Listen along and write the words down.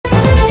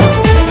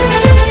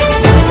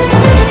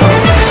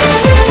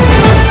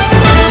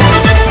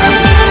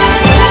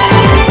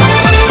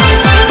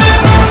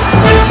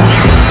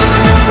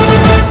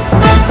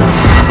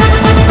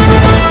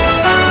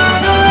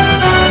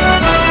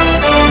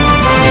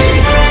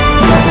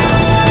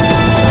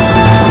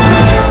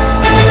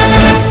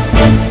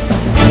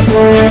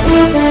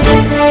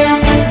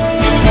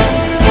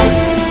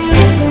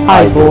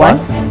ආයුබෝවන්.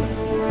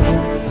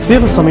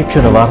 සියලු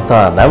සමීක්ෂණ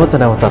වාර්තා නැවත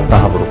නැවතත්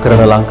තහවුරු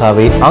කරන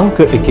ලංකාවේ අංක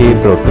 1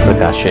 ප්‍රවෘත්ති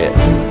ප්‍රකාශය.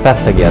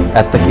 පැත්ත ගියත්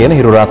ඇත්ත කියන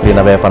හිරු රාත්‍රී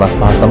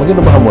 9:55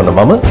 සමගින් ඔබ හමු වන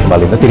මම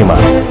මලින්ද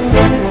තිරිමාන.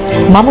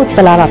 මම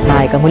උත්පලා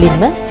රත්නායක.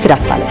 මුලින්ම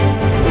සිරස්තල.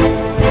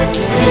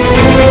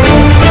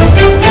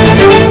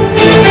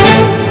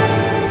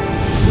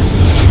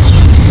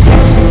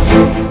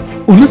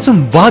 උණුසුම්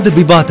වාද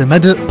විවාද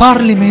මැද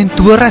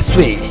පාර්ලිමේන්තුව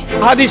රැස්වේ.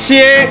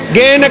 හදිසියේ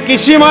ගේන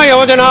කිසිම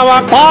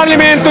යෝජනාවක්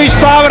පාර්ලිමේන්තු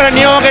ස්ථාවර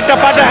නියෝගයට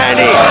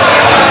පටහැනි.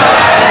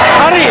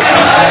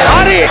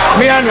 හරි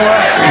මෙයන්ව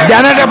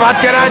දැනට පත්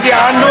කරාදී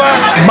ආණ්ඩුව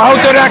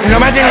බහුතරයක්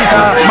නොමැති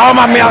නිසා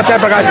මම මේ අත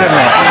ප්‍රකාශ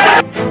කරනවා.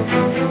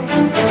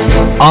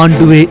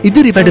 ආණ්ඩුවේ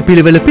ඉදිරි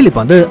වැඩපිළිවෙල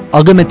පිළිබඳ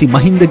අගමැති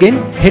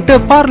මහින්දගෙන් හෙට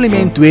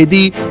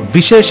පාර්ලිමේන්තුවේදී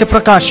විශේෂ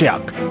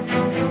ප්‍රකාශයක්.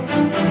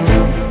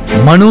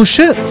 මනෝෂ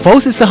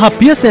ෆෞසි සහ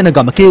පියසේන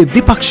ගමකේ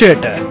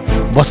විපක්ෂයට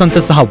වසන්ත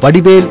සහ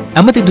වඩිවේල්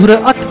ඇමතිදුර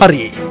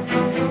අත්හරියේ.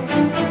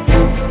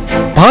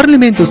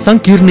 පාර්ලිමේන්තු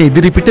සංකීර්ණ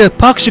ඉදිරිපිට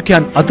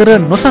පාක්ෂිකයන් අතර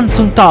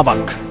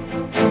නොසන්සුන්තාවක්.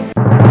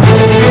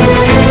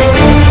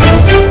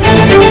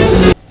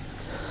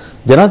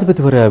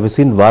 ජනාධිපතිවරයා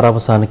විසින්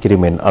වාරාවසාන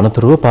කිරීමෙන්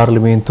අනතුරුව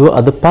පාර්ලිමේන්තුව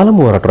අද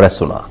පළමු වරට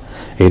රැස් වුණා.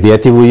 එෙහිදී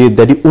ඇති වූයේ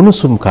දැඩි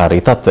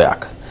උණුසුම්කාරී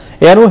තත්ත්වයක්.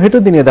 ඒ අනුව හෙට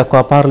දිනය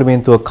දක්වා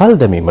පාර්ලිමේන්තුව කල්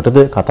දැමීමටද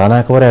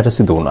කතානායකවරයාට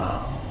සිදු වුණා.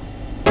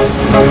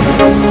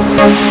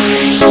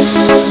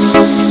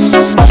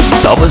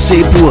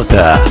 දවසේ පුවත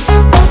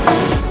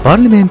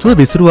පාර්ලිමේන්තුව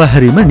විසිරුවා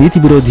හැරීම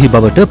නීති විරෝධී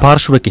බවට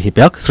පාර්ශ්ව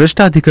කිහිපයක්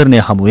ශ්‍රේෂ්ඨාධිකරණය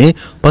හමුවේ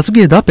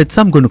පසුගියදා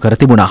පෙත්සම් ගොනු කර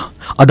තිබුණා.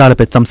 අදාළ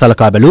පෙත්සම්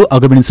සලකා බැලූ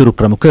අගවිනිසුරු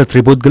ප්‍රමුඛ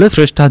ත්‍රිපුද්ගල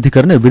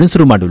ශ්‍රේෂ්ඨාධිකරණ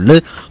විනිසුරු මඩුල්ල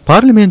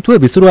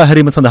පාර්ලිමේන්තුව විසිරුවා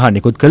හැරීම සඳහා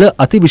නිකුත් කළ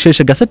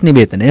අතිවිශේෂ ගැසට්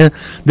නිවේදනය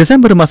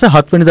දෙසැම්බර් මාස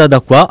 7 වෙනිදා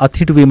දක්වා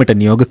අත්හිටුවීමට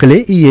නියෝග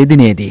කළේ ඊයේ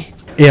දිනේදී.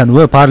 ඒ අනුව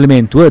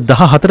පාර්ලිමේන්තුව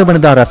 14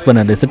 වනදා රැස්වන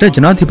ලෙසට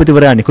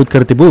ජනාධිපතිවරයා නිකුත්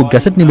කර තිබූ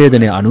ගැසට්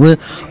නිවේදනය අනුව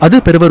අද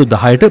පෙරවරු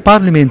 10ට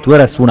පාර්ලිමේන්තුව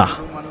රැස් වුණා.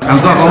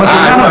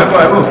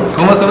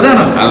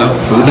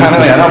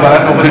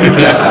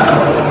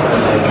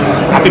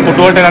 අපි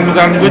පුටුවට රණ්ඩු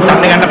කරන්න ගියොත්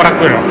අන්න ගන්න පරක්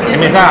වෙනවා. ඒ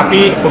නිසා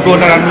අපි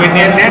පුටුවට රණ්ඩු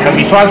වෙන්නේ නැහැ.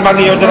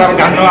 විශ්වාසබද්ධ යෝජනාවක්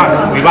ගන්නවා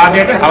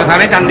විවාදයට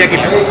අවසානයේ ඡන්දයක්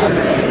ඉල්ලනවා.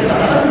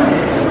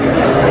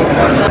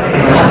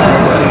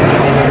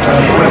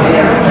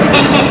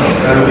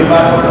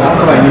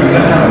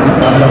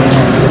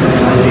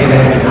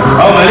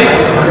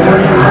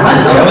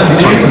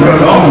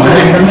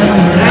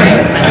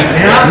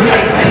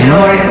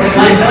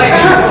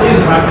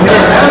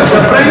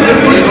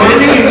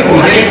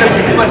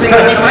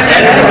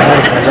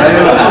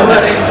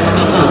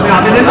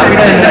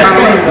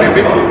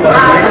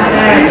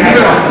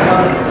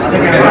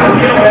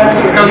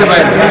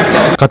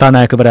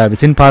 කතානායකවරයා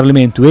විසින්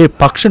පාර්ලිමේන්තුවේ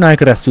පක්ෂ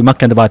නායක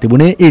රැස්වීමක් ඇඳවා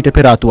තිබුණේ ඊට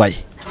පෙර ආතුවයි.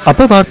 අප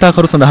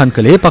වාර්තාකරු සඳහන්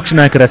කළේ පක්ෂ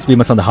නායක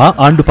රැස්වීම සඳහා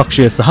ආණ්ඩු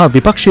පක්ෂය සහ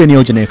විපක්ෂය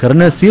නියෝජනය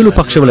කරන සියලු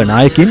පක්ෂවල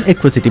නායකින්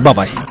එක්ව සිටි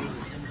බවයි.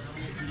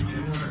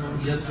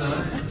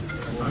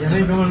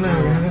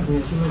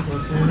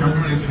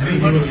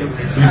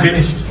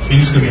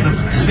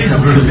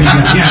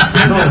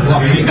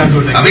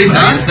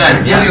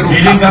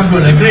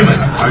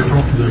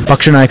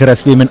 පක්ෂ නායක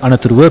රැස්වීමෙන්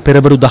අනතුරුව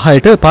පෙරවරු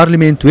 10ට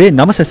පාර්ලිමේන්තුවේ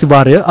නව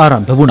සැසිවාරය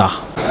ආරම්භ වුණා.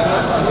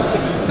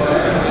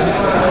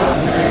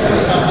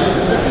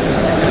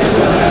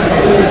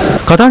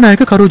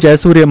 කතානායක කරු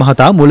ජයසූරිය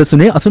මහතා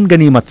මුලසුනේ අසුන්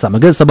ගැනීමත්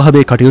සමග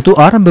සභාවේ කටයුතු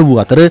ආරම්භ වූ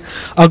අතර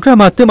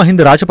අග්‍රාමාත්‍ය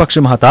මහින්ද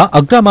රාජපක්ෂ මහතා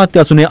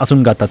අග්‍රාමාත්‍ය අසුනේ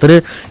අසුන්ගත් අතර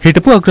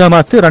හිටපු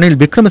අග්‍රාමාත්‍ය රනිල්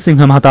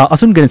වික්‍රමසිංහ මහතා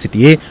අසුන්ගෙන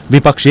සිටියේ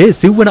විපක්ෂයේ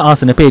සිව්වන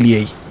ආසන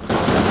පේළියෙයි.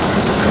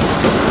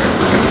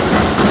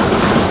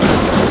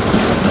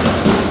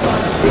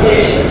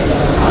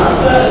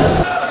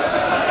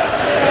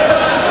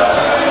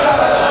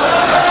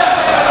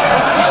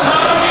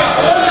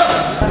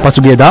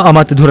 පසුගියදා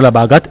අමාත්‍යධුර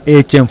ලබාගත්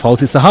එච්.එම්.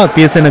 ෆෞසි සහ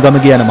පියසේන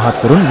ගමගේ යන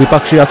මහත්වරුන්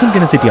විපක්ෂයේ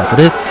අසුන්ගෙන සිටි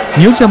අතර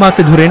නියෝජ්‍ය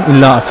අමාත්‍යධුරෙන්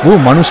ඉල්ලා අස්වූ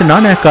මනුෂ්‍ය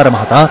නානායක්කාර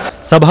මහතා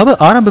සභාව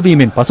ආරම්භ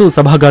වීමෙන් පසු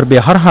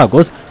සභාගර්භය හරහා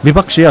ගොස්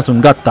විපක්ෂයේ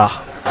අසුන් ගත්තා.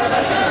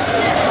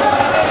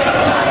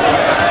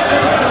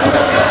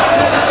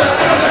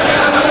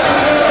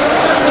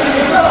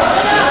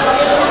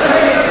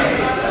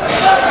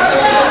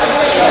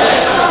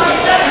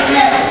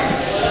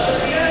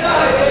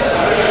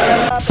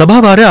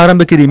 සභාවාරය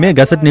ආරම්භ කිරීමේ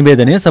ගැසට්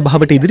නිවේදනය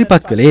සභාවට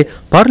ඉදිරිපත් කළේ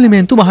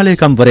පාර්ලිමේන්තු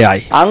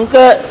මහලේකම්වරයායි. අංක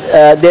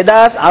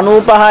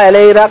 2095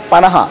 ඇලෙයිරක්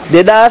 50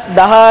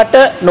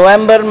 2018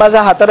 නොවැම්බර් මාස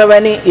 4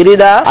 වැනි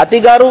ඉරිදා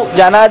අතිගරු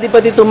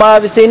ජනාධිපතිතුමා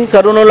විසින්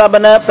කරනු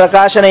ලබන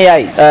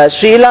ප්‍රකාශනයයි.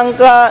 ශ්‍රී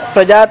ලංකා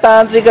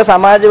ප්‍රජාතාන්ත්‍රික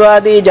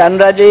සමාජවාදී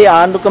ජනරජයේ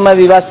ආණ්ඩුක්‍රම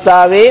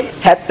ව්‍යවස්ථාවේ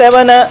 70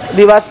 වන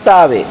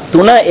ව්‍යවස්ථාවේ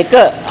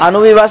 3.1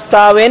 අනු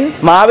ව්‍යවස්ථාවෙන්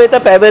මා වෙත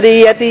පැවරී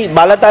ඇති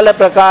බලතල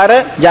ප්‍රකාර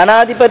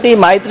ජනාධිපති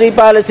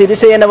මෛත්‍රීපාල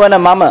සිරිසේන වන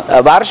මම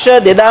වර්ෂ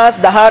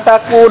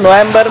 2018ක් වූ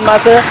නොවැම්බර්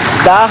මාස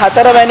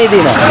 14 වැනි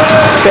දින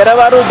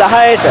පෙරවරු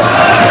 10ට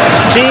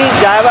ශ්‍රී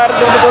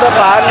ජයවර්ධනපුර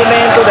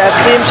පාර්ලිමේන්තු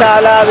රැස්වීම්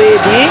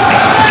ශාලාවේදී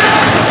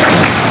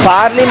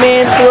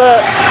පාර්ලිමේන්තුව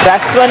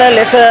රැස්වන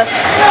ලෙස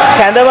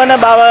කැඳවන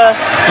බව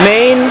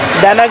මෙයින්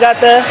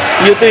දැනගත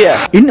යුතුය.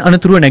 ඉන්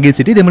අනතුරුව නැගී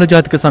සිටි දෙමළ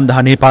ජාතික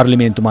සන්ධානයේ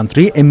පාර්ලිමේන්තු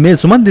මන්ත්‍රී එම්.ඒ.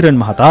 සුමන්දිරන්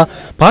මහතා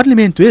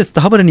පාර්ලිමේන්තුවේ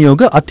ස්ථාවර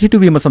නියෝග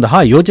අත්හිටුවීම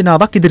සඳහා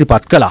යෝජනාවක්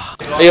ඉදිරිපත් කළා.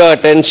 Your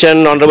attention,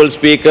 Honourable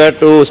Speaker,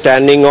 to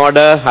Standing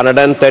Order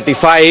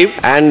 135,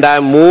 and I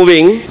am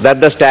moving that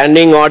the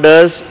standing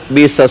orders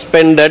be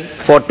suspended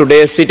for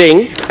today's sitting.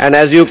 And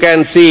as you can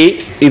see,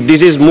 if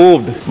this is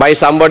moved by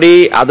somebody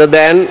other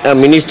than a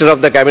Minister of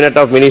the Cabinet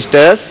of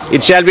Ministers,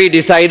 it shall be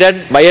decided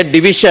by a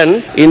division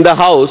in the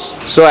House.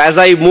 So as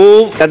I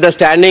move that the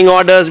standing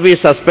orders be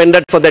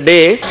suspended for the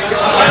day.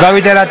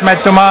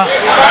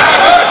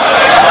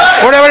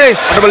 Whatever it is.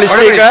 Honourable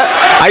Speaker,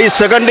 I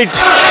second it.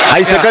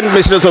 I second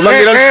Mr.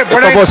 Sumandiran's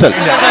proposal.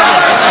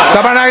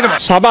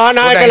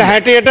 සභානායකල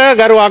හැටියට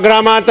ගරු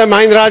අග්‍රාමාත්‍ය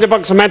මහින්ද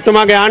රාජපක්ෂ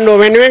මැතිතුමාගේ ආණ්ඩුව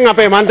වෙනුවෙන්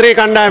අපේ මන්ත්‍රී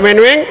කණ්ඩායම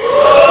වෙනුවෙන්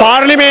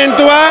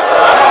පාර්ලිමේන්තුව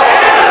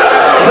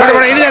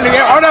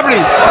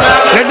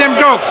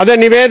අද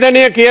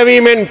නිවේදනය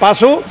කියවීමෙන්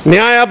පසු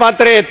න්‍යාය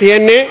පත්‍රයේ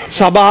තියෙන්නේ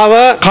සභාව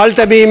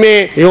කල්තැබීමේ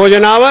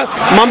යෝජනාව.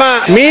 මම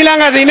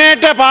මීළඟ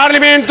දිනේට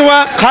පාර්ලිමේන්තුව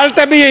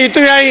කල්තැබිය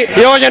යුතුයයි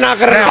යෝජනා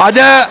කරනවා. අද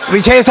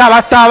විශේෂ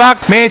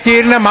අවස්ථාවක් මේ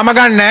තීරණ මම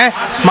ගන්න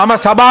මම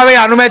සභාවේ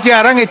අනුමැතිය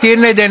අරන් ඒ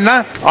තීරණය දෙන්න.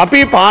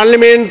 අපි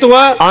පාර්ලිමේන්තුව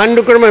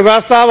ආණ්ඩු ක්‍රම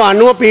ව්‍යවස්ථාව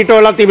අනුව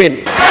පීඨවලා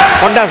තිබෙන්නේ.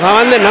 පොඩ්ඩක්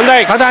සමන් දෙන්න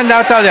හොඳයි. කතාන්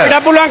දාත්තාද? ඉඩ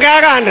පුළුවන්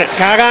කෑ ගන්න.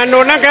 කෑ ගන්න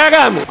ඕන නම් කෑ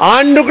ගමු.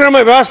 ආණ්ඩු ක්‍රම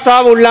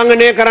ව්‍යවස්ථාව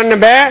උල්ලංඝනය කරන්න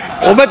බෑ.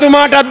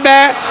 ඔබතුමාටත් බෑ.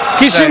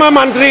 කිසිම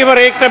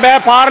මන්ත්‍රීවරයෙක්ට බෑ.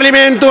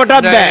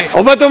 පාර්ලිමේන්තුවටත් බෑ.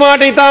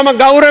 ඔබතුමාට ඊටාම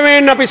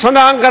ගෞරවයෙන් අපි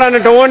සඳහන්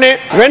කරන්නට ඕනේ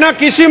වෙන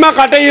කිසිම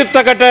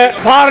කටයුත්තකට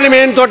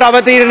පාර්ලිමේන්තුවට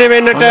අවතීර්ණ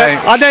වෙන්නට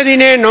අද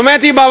දිනේ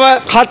නොමැති බව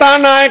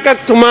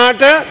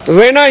කතානායකතුමාට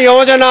වෙන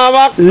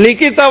යෝජනාවක්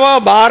ලිඛිතව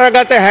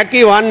බාරගත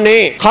හැකි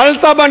වන්නේ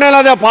කල්තබන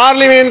ලද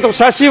පාර්ලිමේන්තු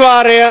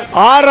සැසිවාරය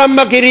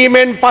ආරම්භ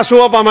කිරීමෙන්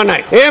පසුව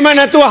පමණයි. එහෙම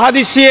නැතුව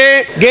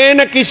හදිස්සියේ ගේන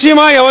කිසිම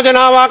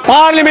යෝජනාවක්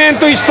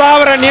පාර්ලිමේන්තු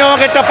ස්ථාවර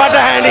නියෝගයට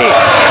පටහැනි.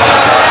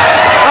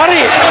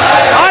 හරි.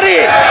 හරි.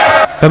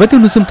 පැවති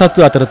උණුසුම්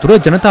තත්ත්ව අතරතුර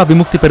ජනතා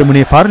විමුක්ති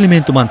පෙරමුණේ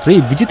පාර්ලිමේන්තු මන්ත්‍රී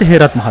විජිත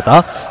හේරත් මහතා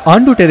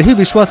ආණ්ඩුවට එරෙහි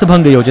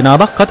විශ්වාසභංග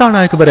යෝජනාවක්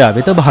කතානායකවරයා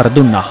වෙත බහර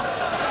දුන්නා.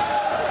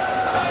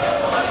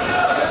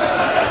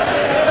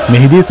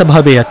 මෙහිදී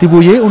සභාවේ ඇති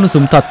වූයේ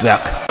උණුසුම්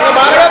තත්ත්වයක්.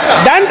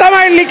 දැන්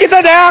තමයි ලිඛිත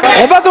දෙයක්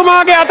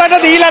ඔබතුමාගේ අතට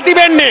දීලා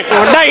තිබෙන්නේ.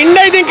 දැන් ඉන්න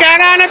ඉතින්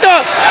කෑගානට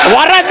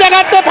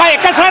වරද්දගත්තේ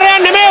එක සැරයක්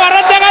නෙමෙයි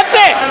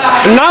වරද්දගත්තේ.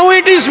 Now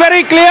it is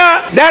very clear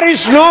there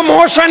is no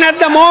motion at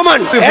the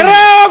moment.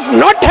 Error of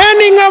not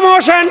handing a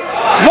motion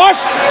was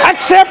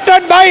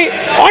accepted by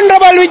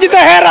Honourable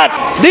Vijitha Herath.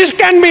 This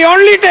can be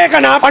only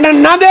taken up on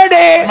another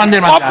day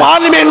of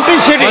parliamentary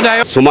sitting.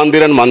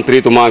 Sumanthiran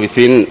මන්ත්‍රීතුමා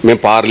විසින් මේ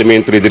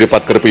පාර්ලිමේන්තුව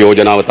ඉදිරිපත් කරපු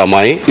යෝජනාව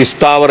තමයි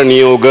ස්ථාවර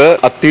නියෝග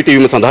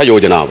අත්හිටුවීම සඳහා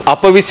යෝජනාව.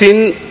 අප විසින්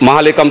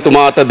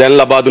මහලේකම්තුමාට දැන්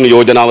ලබා දුණු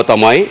යෝජනාව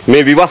තමයි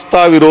මේ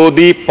විවස්ථා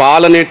විරෝධී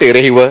පාලනයට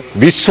එරෙහිව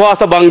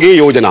විශ්වාස භංගයේ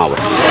යෝජනාව.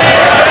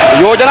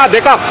 යෝජනා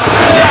දෙකක්.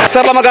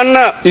 ඉස්සරලම ගන්න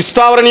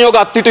ස්ථාවර නියෝග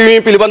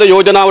අත්හිටුවීම පිළිබඳ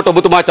යෝජනාවට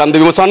ඔබතුමා ඡන්ද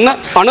විමසන්න.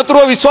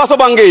 අනතුරුව විශ්වාස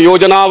භංගයේ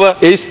යෝජනාව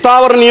ඒ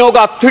ස්ථාවර නියෝග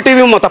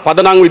අත්හිටුවීම මත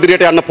පදනම්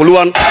ඉදිරියට යන්න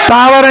පුළුවන්.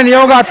 ස්ථාවර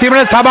නියෝග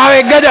අත්හිටුවීම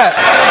සභාවේ එක්කද?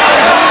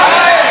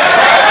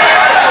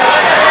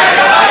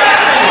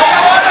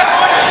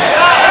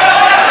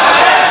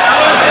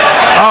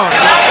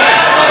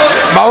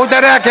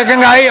 බෞද්ධරයක්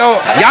එකඟයි.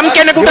 යම්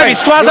කෙනෙකුට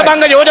විශ්වාස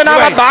භංග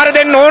යෝජනාවක් බාර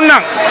දෙන්න ඕන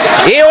නම්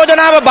ඒ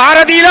යෝජනාව බාර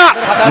දීලා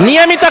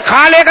નિયમિત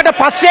කාලයකට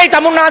පස්සේ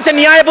තමුන්නාන්සේ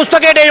න්‍යාය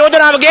පුස්තකයට ඒ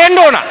යෝජනාව ගේන්න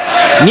ඕන.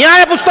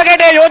 න්‍යාය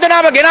පුස්තකයට ඒ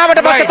යෝජනාව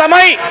ගෙනාවට පස්සේ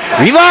තමයි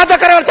විවාද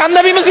කරලා ඡන්ද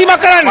විමසීමක්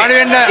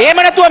කරන්නේ. එහෙම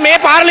නැතුව මේ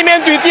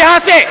පාර්ලිමේන්තු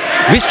ඉතිහාසයේ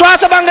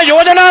විශ්වාස භංග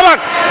යෝජනාවක්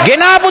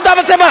ගෙනාපු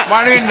දවසේම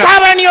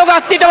ස්ථාවර නියෝග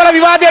අත්හිටවල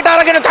විවාදයට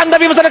අරගෙන ඡන්ද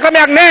විමසන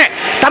ක්‍රමයක් නැහැ.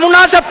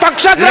 තමුන්නාන්සේ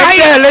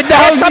පක්ෂග්‍රාහී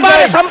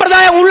සභාවේ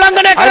සම්ප්‍රදාය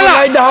උල්ලංඝනය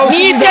කරලා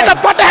නීතියට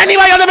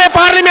පටහැනිව යන මේ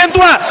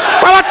පාර්ලිමේන්තුව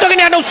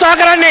පවත්වාගෙන යන උත්සාහ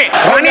කරන්නේ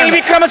රනිල්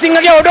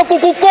වික්‍රමසිංහගේ ඔඩොක්කු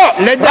කුක්කෝ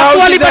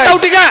ලැජ්ජාවලි පැටවු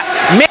ටික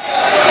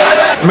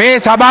මේ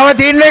සභාව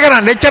තීරණය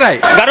කරන්න එච්චරයි.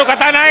 ගරු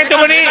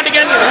කතානායකතුමනි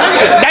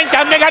දැන්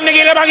ඡන්ද ගන්න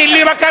කියලා මම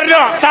ඉල්ලීමක්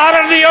කරනවා.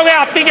 ස්ථාවර නියෝගය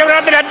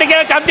අත්හිටුවන්නද නැද්ද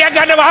කියලා ඡන්දයක්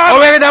ගන්න වහා.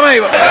 ඔව් ඒක තමයි.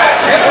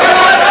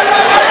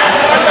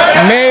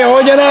 මේ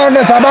යෝජනාවට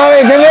සභාව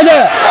එකඟද?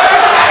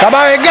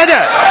 සභාව එකඟද?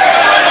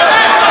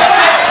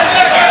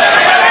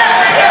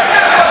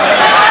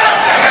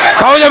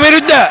 කවුද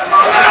විරුද්ධ?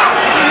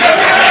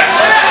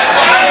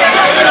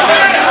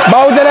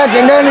 බෞද්ධරයක්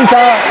එකඟ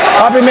නිසා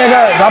අපි මේක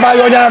සභා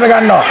යෝජනාවට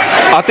ගන්නවා.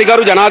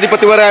 අතිගරු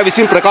ජනාධිපතිවරයා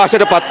විසින්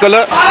ප්‍රකාශයට පත් කළ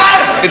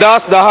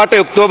 2018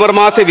 ඔක්තෝබර්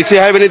මාසයේ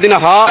 26 වෙනි දින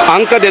හා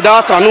අංක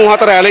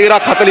 2094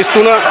 ඇලයිරක්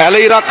 43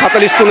 ඇලයිරක්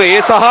 43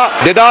 ඒ සහ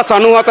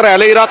 2094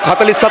 ඇලයිරක්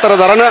 44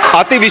 දරන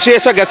අති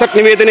විශේෂ ගැසට්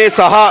නිවේදනයේ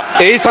සහ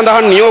එහි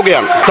සඳහන්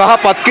නියෝගයන් සහ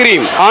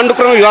පත්කිරීම ආණ්ඩු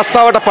ක්‍රම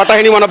ව්‍යවස්ථාවට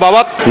පටහැනි වන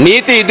බවත්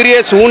නීති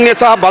ඉදිරියේ ශූන්‍ය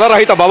සහ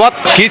බලරහිත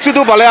බවත්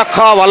කිසිදු බලයක්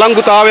හා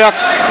වළංගුතාවයක්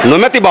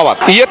නොමැති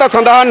බවත් ඊට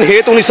සඳහන්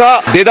හේතු නිසා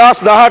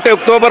 2018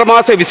 ඔක්තෝබර්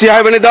මාසයේ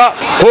 26 වෙනිදා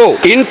හෝ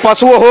ඉන්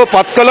පසුව හෝ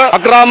පත් කළ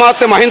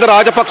අග්‍රාමාත්‍ය මහින්ද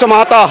රාජපක්ෂ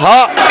මහතා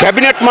හා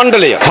කැබිනට්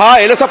මණ්ඩලය හා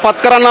එලෙස පත්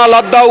කරන්නා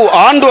ලද්දා වූ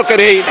ආණ්ඩුව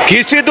කෙරෙහි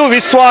කිසිදු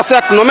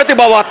විශ්වාසයක් නොමැති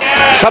බවත්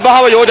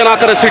සභාව යෝජනා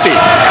කර සිටී.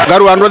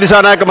 ගරු අනුර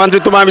දිසානායක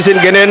මන්ත්‍රීතුමා විසින්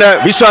ගෙනෙන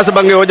විශ්වාස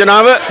භංග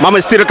යෝජනාව මම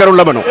ස්ථිර කරනු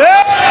ලබනවා.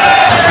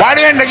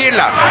 වාඩි වෙන්න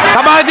ගිහිල්ලා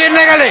සභාව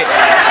තීරණය කළේ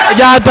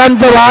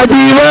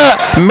ජාතන්ත්‍රවාදීව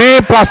මේ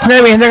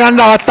ප්‍රශ්නේ විසඳ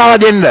ගන්න අවස්ථාව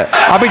දෙන්න.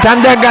 අපි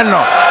ඡන්දයක්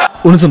ගන්නවා.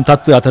 උණුසුම්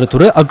තත්ත්වය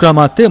අතරතුර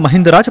අග්‍රාමාත්‍ය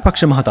මහින්ද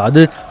රාජපක්ෂ මහතාද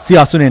සිය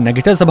ආසනයේ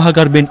නැගිට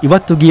සභාගර්භයෙන්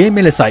ඉවත්ව ගියේ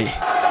මෙලෙසයි.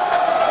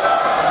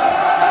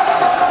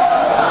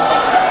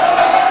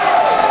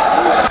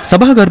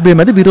 සභාගර්භයේ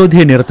මැද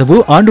විරෝධයේ නිරත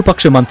වූ ආණ්ඩු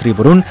පක්ෂ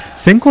මන්ත්‍රීවරුන්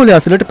සෙන්කෝලේ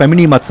අසලට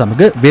පැමිණීමත්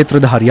සමග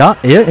වේත්‍රධාරියා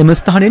එය එම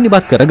ස්ථානයෙන්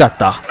ඉවත්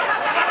කරගත්තා.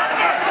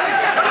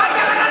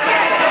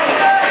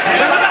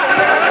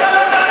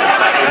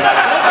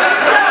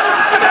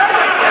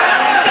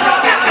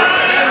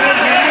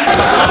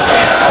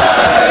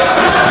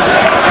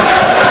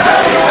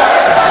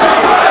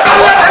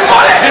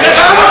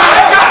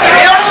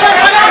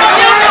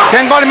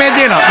 සෙන්කෝලේ මේ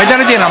තියෙනවා.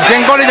 මෙතන තියෙනවා.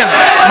 සෙන්කෝලේ දැන්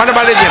මට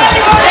බලේ තියෙනවා.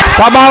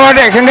 සභාවට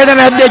එකඟද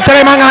නැද්ද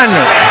එච්චරයි මං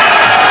අහන්නේ.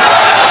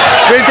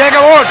 We'll take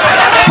a vote.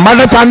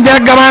 මට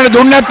ඡන්දයක් ගමන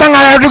දුන්නේ නැත්නම්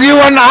I have to give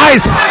one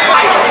ice.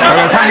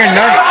 සංගෙන්න.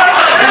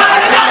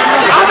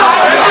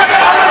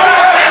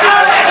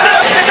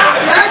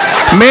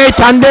 මේ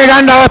ඡන්දේ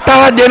ගන්න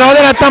අවස්ථාවක් දෙනවද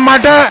නැත්නම්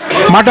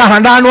මට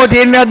හඬානුව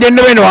තීරණයක් දෙන්න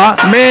වෙනවා.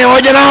 මේ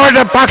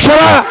යෝජනාවට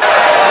පක්ෂව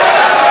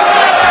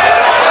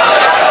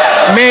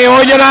මේ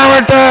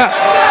යෝජනාවට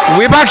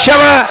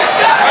විපක්ෂව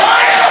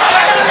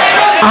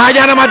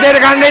මහජන මතයට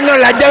ගන්න ඉන්න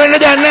ලැජ්ජ වෙන්න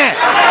දෙයක් නැහැ.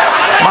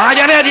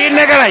 මහජනයා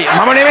තීරණය කරයි.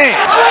 මම නෙමෙයි.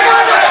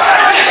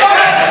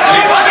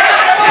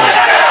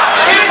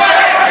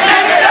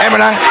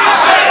 එමනම්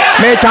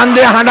මේ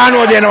ඡන්දය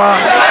හඬානුව දෙනවා.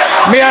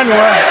 මේ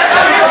අනුව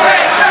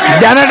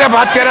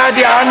දැනටපත් කරලා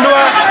තිය ආණ්ඩුව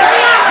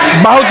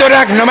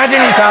බහුතරයක් නොමැති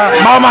නිසා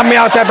මම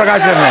මේ අවස්ථාව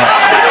ප්‍රකාශ කරනවා.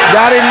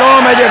 there is no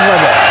major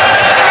further.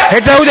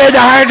 හෙට උදේ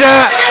 10ට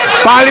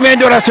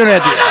පාර්ලිමේන්තුව රැස් වෙනවා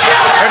ඇති.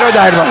 හෙට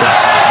උදේ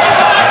 10ට.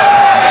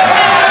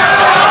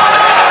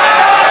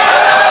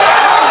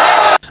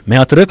 මේ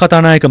අතර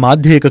කතානායක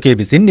මාධ්‍ය ඒකකයේ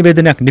විසින්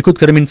නිවේදනයක් නිකුත්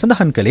කරමින්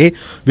සඳහන් කළේ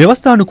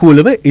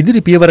ව්‍යවස්ථානුකූලව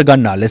ඉදිරි පියවර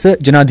ගන්නා ලෙස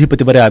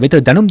ජනාධිපතිවරයා වෙත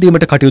දැනුම්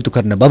දීමට කටයුතු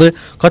කරන බව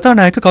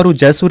කතානායක කරු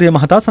ජයසූරිය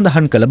මහතා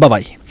සඳහන් කළ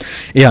බවයි.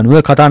 ඒ අනුව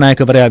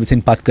කතානායකවරයා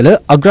විසින් පත් කළ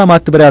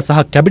අග්‍රාමාත්‍යවරයා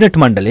සහ කැබිනට්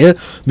මණ්ඩලය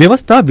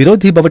ව්‍යවස්ථා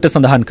විරෝධී බවට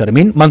සඳහන්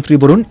කරමින්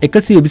මන්ත්‍රීවරුන්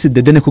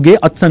 122 දෙනෙකුගේ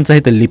අත්සන්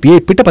සහිත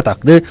ලිපියේ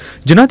පිටපතක්ද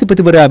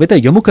ජනාධිපතිවරයා වෙත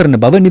යොමු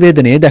කරන බව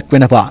නිවේදනයේ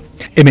දැක්වෙනවා.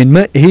 එමෙන්ම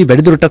එහි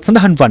වැඩිදුරටත්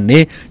සඳහන්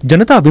වන්නේ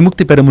ජනතා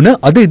විමුක්ති පෙරමුණ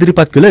අද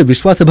ඉදිරිපත් කළ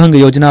විශ්වාසභංග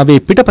යෝජනාවේ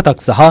පිටපතක්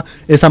සහ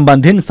ඒ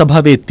සම්බන්ධයෙන්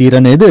සභාවේ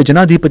තීරණයද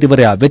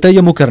ජනාධිපතිවරයා වෙත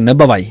යොමු කරන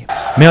බවයි.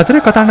 මේ අතර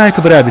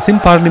කතානායකවරයා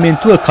විසින්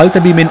පාර්ලිමේන්තුව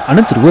කල්තැබීමෙන්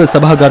අනතුරුව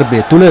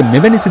සභාගර්භය තුළ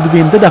මෙවැනි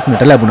සිදුවීම්ද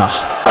දක්නට ලැබුණා.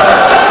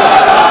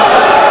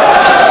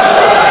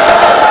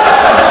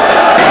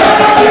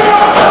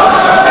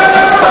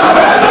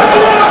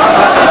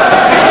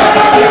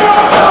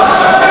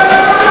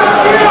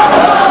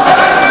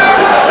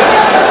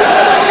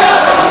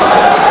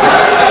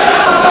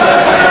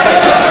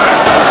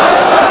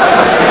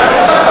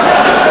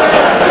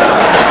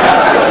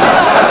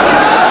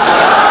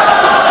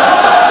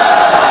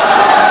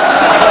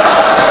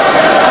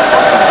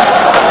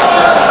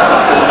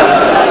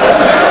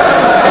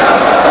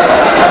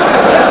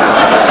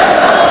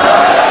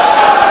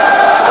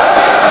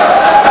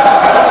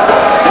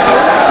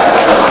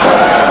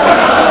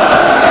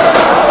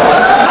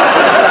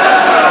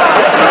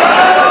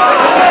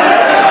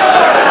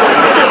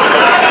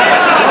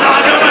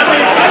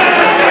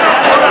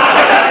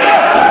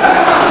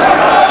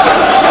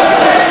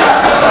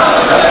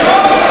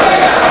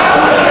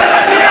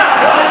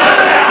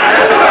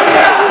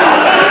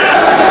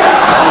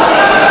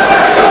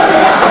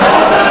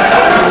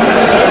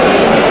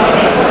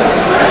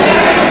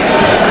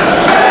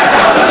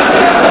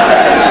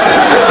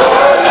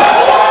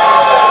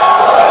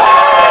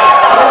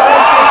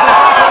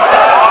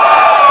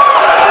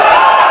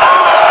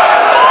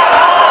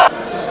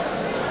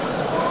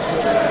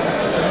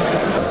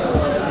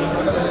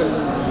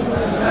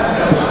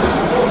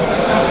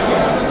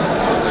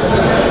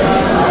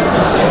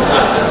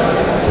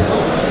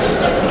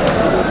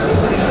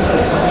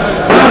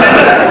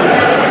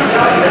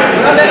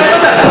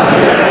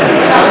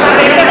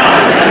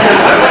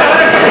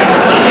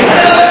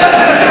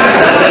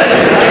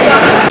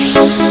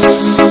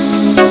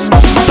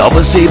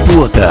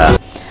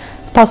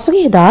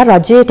 පසුගියදා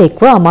රජයට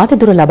එක්ව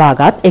අමාත්‍යදුර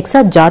ලබාගත්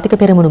එක්සත් ජාතික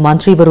පෙරමුණු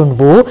මන්ත්‍රීවරුන්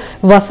වූ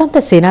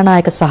වසන්ත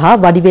සේනානායක සහ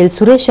වඩිවේල්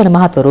සුරේෂ්ණ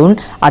මහත්වරුන්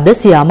අද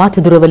සිය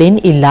අමාත්‍යදුර වලින්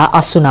ඉල්ලා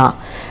අස්ුණා.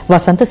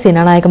 වසන්ත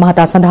සේනානායක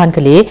මහතා සඳහන්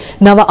කළේ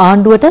නව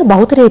ආණ්ඩුවට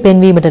බහුතරය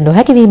පෙන්වීමට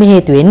නොහැකි වීම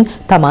හේතුවෙන්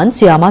තමන්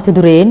සිය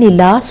අමාත්‍යදුරයෙන්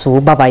ඉල්ලා අස්වූ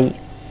බවයි.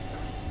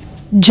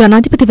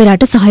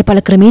 ජනාධිපතිවරයාට සහාය පළ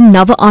කරමින්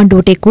නව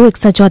ආණ්ඩුවට එක් වූ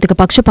එක්සත් ජාතික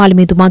පක්ෂ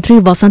පාර්ලිමේන්තු මන්ත්‍රී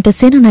වසන්ත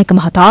සේනානායක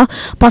මහතා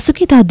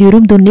පසුගියදා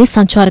දියුරුම් දුන්නේ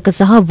සංචාරක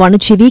සහ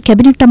වනජීවී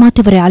කැබිනට්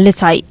අමාත්‍යවරයා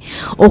ලෙසයි.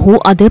 ඔහු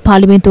අද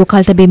පාර්ලිමේන්තුව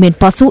කල් තැබීමෙන්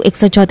පසු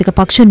එක්සත් ජාතික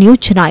පක්ෂ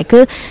නියෝජ්‍ය නායක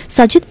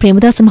සජිත්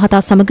ප්‍රේමදාස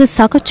මහතා සමග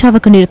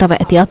සාකච්ඡාවක නිරතව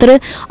ඇති අතර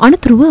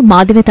අනතුරුව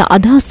මාධ්‍ය වෙත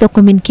අදහස්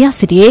දක්වමින් කියා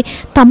සිටියේ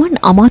තමන්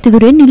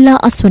අමාත්‍යදුරෙන් ඉල්ලා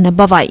අස්වන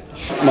බවයි.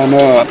 මම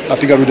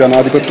අතිගරු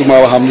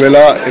ජනාධිපතිතුමාව හම්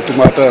වෙලා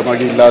එතුමාට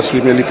මගේ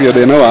ඉල්ලාස්වීමේ ලිපිය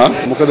දෙනවා.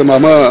 මොකද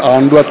මම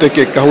ආණ්ඩුවත් එක්ක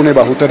එක්කහුනේ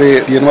බහුතරේ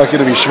තියෙනවා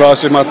කියන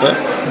විශ්වාසය මත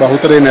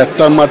බහුතරේ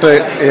නැත්තම් මට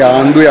ඒ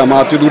ආණ්ඩුවේ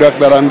අමාත්‍ය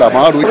දුරක් දරන්න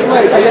අමාරුයි.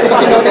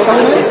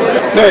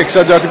 නෑ එක්සත්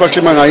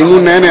ජාතිපක්ෂේ මම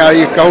අයිනුන්නේ නෑනේ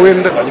ආයි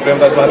එක්කහුවෙන්න.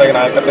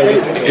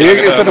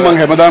 ඒකට මම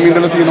හැමදාම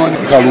ඉඳලා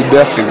තියෙනවානේ. ඒක අලුත්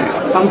දෙයක් නෙමෙයි.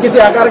 සම්කිසි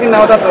ආකාරකින්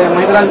නැවතත්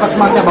මහින්ද රාජපක්ෂ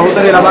මහත්මයා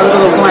බහුතරේ ලබා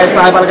ගන්න ඔක්කොම ඒක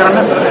සහාය පළ කරන්න.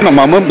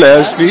 මම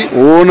බ්ලාස්ටි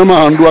ඕනම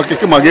ආණ්ඩුවක්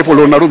එක්ක මගේ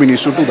පොළොව නඩු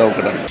මිනිස්සුන්ට උදව්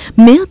කරන්න.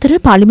 මේ අතර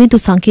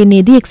පාර්ලිමේන්තු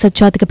සංකීර්ණයේදී එක්සත්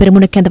ජාතික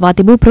පෙරමුණ කැඳවා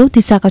තිබූ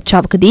ප්‍රවෘත්ති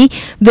සාකච්ඡාවකදී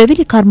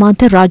වැවිලි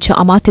කර්මාන්ත රාජ්‍ය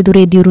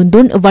අමාත්‍යදුරේ දියුරුම්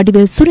දුන්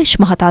වඩිවේල් සුරේෂ්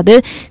මහතාද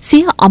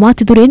සිය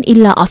අමාත්‍යදුරෙන්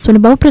ඉල්ලා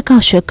අස්වන බව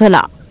ප්‍රකාශ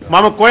කළා.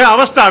 මම කොයි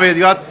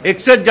අවස්ථාවේදීවත්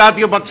එක්සත්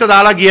ජාතික පක්ෂ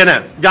දාලා ගියේ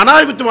නැහැ.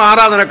 ජනාධිපතිතුමා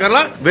ආරාධනා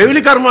කරලා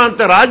වෙවිලි කර්මාන්ත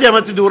රාජ්‍ය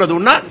ඇමති ධූර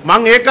දුන්නා.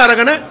 මම ඒක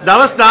අරගෙන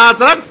දවස්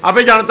 14ක්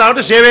අපේ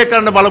ජනතාවට සේවය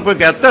කරන්න බලපු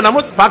එක ඇත්ත.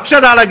 නමුත්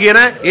පක්ෂ දාලා ගියේ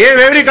නැහැ. ඒ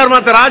වෙවිලි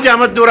කර්මාන්ත රාජ්‍ය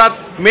ඇමති ධූරත්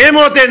මේ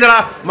මොහොතේ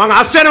ඉඳලා මම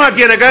අස් වෙනවා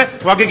කියන එක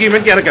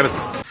වගකීමෙන් කියන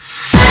කැමතියි.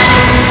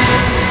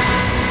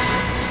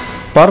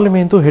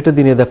 පාර්ලිමේන්තුව හෙට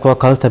දිනේ දක්වා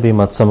කල්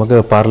තැබීමත්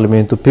සමග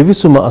පාර්ලිමේන්තු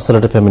පිවිසුම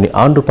අසලට පැමිණි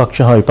ආණ්ඩු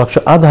පක්ෂ හා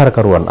විපක්ෂ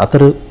ආධාරකරුවන්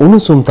අතර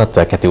උණුසුම්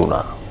තත්ත්වයක් ඇති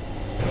වුණා.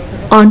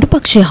 ආණ්ඩු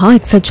පක්ෂය හා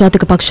එක්සත්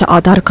ජාතික පක්ෂ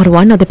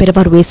ආධාරකරුවන් අද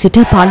පෙරවරුවේ සිට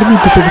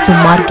පාර්ලිමේන්තු පිවිසුම්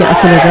මාර්ගය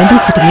අසල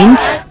රැඳී සිටමින්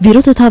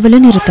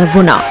විරෝධතාවල නිරත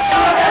වුණා.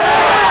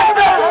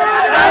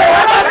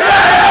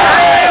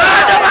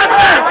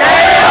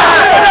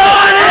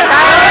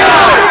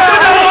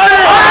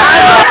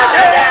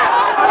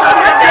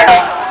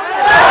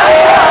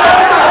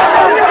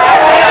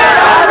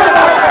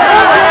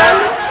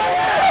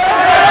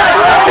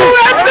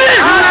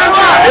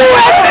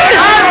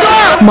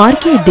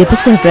 මාර්ගයේ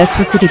දෙපස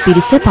රැස්ව සිටි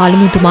පිරිස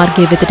පාර්ලිමේන්තු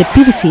මාර්ගයේ වෙතට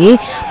පිවිසියේ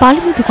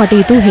පාර්ලිමේන්තු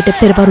කටයුතු හෙට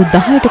පෙරවරු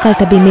 10ට කල්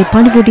තැබීමේ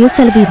පණිවුඩිය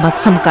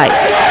සැලවීමත් සමගයි.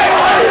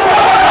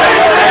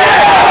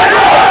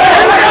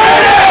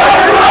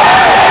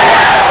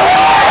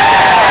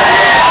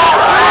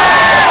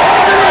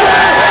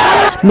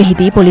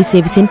 මෙහිදී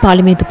පොලිසිය විසින්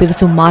පාර්ලිමේන්තු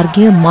පිවිසුම්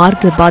මාර්ගය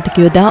මාර්ග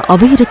බාධක යොදා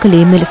අවහිර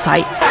කළේ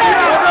මෙලෙසයි.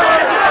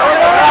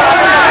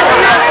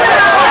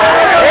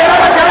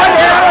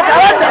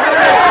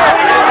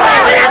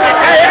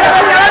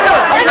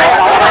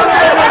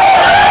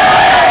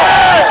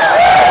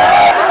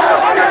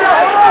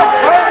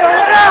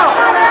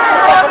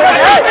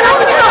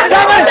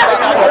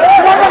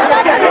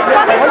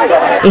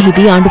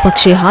 එහිදී ආණ්ඩු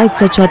පක්ෂය හා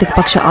එක්සත් ජාතික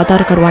පක්ෂ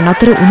ආධාරකරුවන්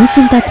අතර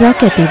උණුසුම්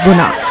තත්ත්වයක් ඇති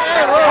වුණා.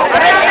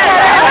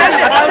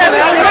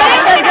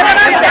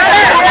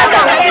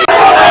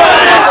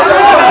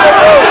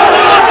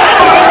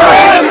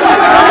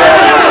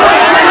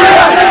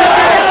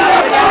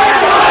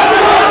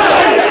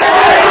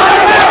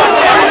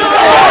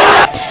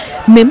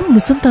 මෙම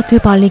උණුසුම්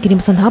තත්ත්වය පාලනය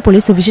කිරීම සඳහා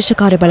පොලිස් විශේෂ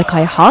කාර්ය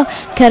බලකාය හා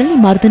කැරළි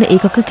මර්දන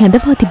ඒකක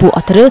කැඳවා තිබූ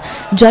අතර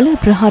ජල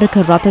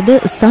ප්‍රහාරක රථද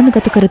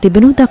ස්ථානගත කර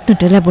තිබෙනු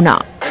දක්නට ලැබුණා.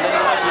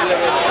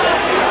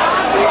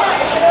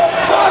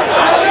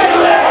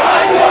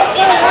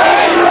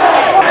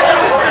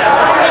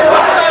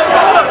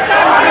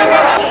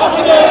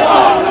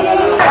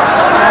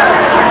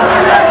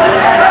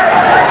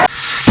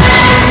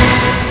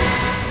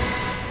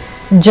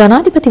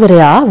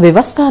 ජනාධිපතිවරයා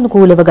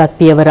ව්‍යවස්ථානුකූලව ගත්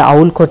පියවර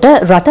අවුල් කොට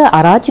රට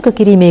අරාජික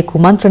කිරීමේ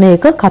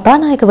කුමන්ත්‍රණයක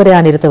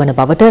කතානායකවරයා නිරත වන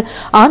බවට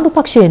ආණ්ඩු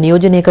පක්ෂය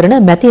නියෝජනය කරන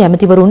මැති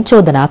ඇමතිවරුන්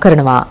චෝදනා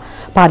කරනවා.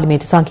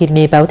 පාර්ලිමේන්තු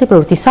සංකීර්ණයේ පැවති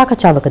ප්‍රවෘත්ති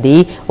සාකච්ඡාවකදී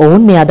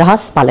ඔවුන් මේ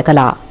අදහස් පළ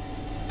කළා.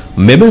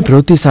 මෙම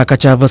ප්‍රවෘත්ති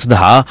සාකච්ඡාව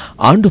සඳහා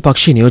ආණ්ඩු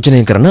පක්ෂය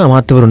නියෝජනය කරන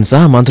අමාත්‍යවරුන්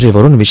සහ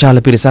මන්ත්‍රීවරුන්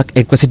විශාල පිරිසක්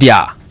එක්ව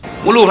සිටියා.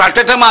 මුළු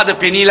රටටම අද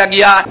පෙනීලා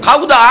ගියා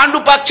කවුද ආණ්ඩු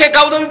පක්ෂය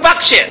කවුද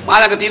විපක්ෂය.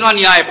 මාළඟ තියෙනවා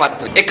න්‍යාය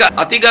පත්‍රය. එක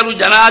අතිගරු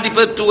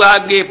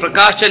ජනාධිපතිතුමාගේ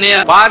ප්‍රකාශනය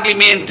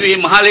පාර්ලිමේන්තුවේ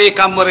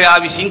මහලේකම්වරයා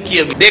විසින්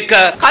කියවි. දෙක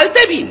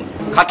කල්තැවීම.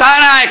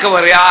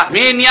 කතානායකවරයා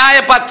මේ න්‍යාය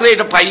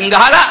පත්‍රයට පයින්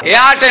ගහලා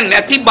එයාට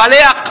නැති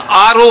බලයක්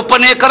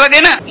ආරෝපණය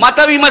කරගෙන මත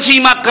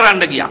විමසීමක්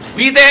කරන්න ගියා.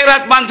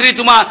 විදේහරත්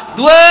මන්ත්‍රීතුමා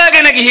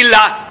දුවගෙන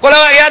ගිහිල්ලා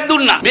කොළවගයක්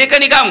දුන්නා. මේක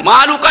නිකන්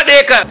මාළු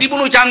කඩේක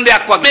තිබුණු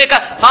ඡන්දයක් වගේ. මේක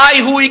හායි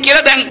හූයි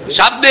කියලා දැන්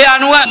ශබ්දය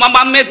අනුව මම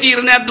මේ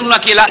තීරණයක්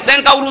දුන්නා කියලා.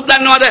 දැන් කවුරුත්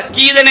දන්නවද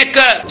කී දෙනෙක්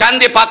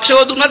ඡන්දේ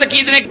පක්ෂව දුන්නද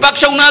කී දෙනෙක්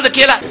පක්ෂ වුණාද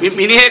කියලා.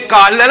 මිනිහෙක්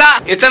කාල්ලලා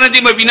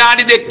එතනදිම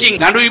විනාඩි දෙකකින්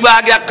නඩු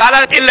විභාගයක්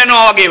කාලා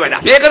එල්ලනවා වගේ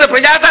වැඩක්. මේකද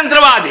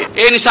ප්‍රජාතන්ත්‍රවාදය.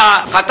 ඒ නිසා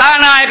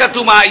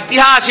කතානායකතුමා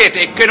ඉතිහාසයට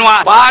එක්වෙනවා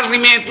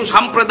පාර්ලිමේන්තු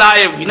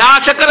සම්ප්‍රදාය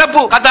විනාශ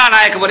කරපු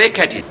කතානායකවරයෙක්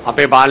හැටියට.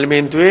 අපේ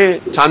පාර්ලිමේන්තුවේ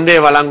ඡන්දය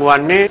වළංගු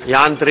වන්නේ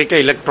යාන්ත්‍රික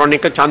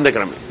ඉලෙක්ට්‍රොනික ඡන්ද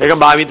ක්‍රමය. ඒක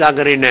භාවිතා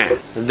කරේ නැහැ.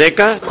 දෙක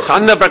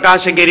ඡන්ද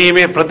ප්‍රකාශ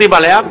කිරීමේ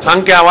ප්‍රතිබලයක්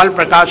සංඛ්‍යාවල්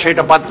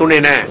ප්‍රකාශයටපත්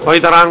උනේ නැහැ.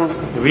 කොයිතරම්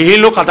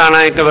විහිළු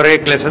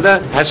කතානායකවරයෙක් ලෙසද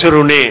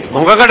හැසිරුණේ.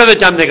 මොකකටද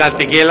ඡන්දය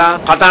ගත්තේ කියලා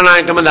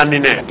කතානායකම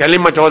දන්නේ නැහැ.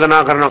 කෙලින්ම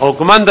චෝදනා කරන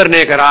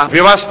කුමන්ත්‍රණය කරා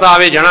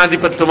ව්‍යවස්ථාවේ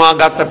ජනාධිපතිතුමා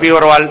ගත්ත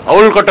පියවරවල්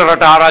අවුල් කොට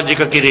රට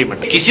ආරාජික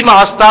කිරීමට. කිසිම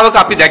අවස්ථාවක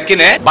අපි දැක්කේ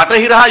නැහැ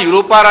බටහිර හා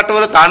යුරෝපා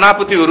රටවල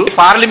තානාපතිවරු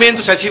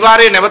පාර්ලිමේන්තු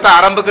සැසිවාරය නැවත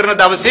ආරම්භ කරන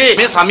දවසේ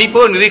මේ සමීපව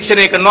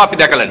නිරීක්ෂණය කරනවා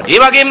අපි දැකලා නැහැ. ඒ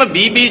වගේම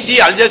BBC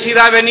අල්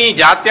ජසීරා වැනි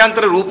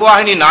ජාත්‍යන්තර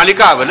රූපවාහිනී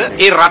නාලිකාවල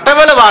ඒ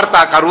රටවල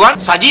වාර්තාකරුවන්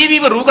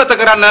සජීවීව රූගත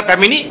කරන්න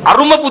පැමිණි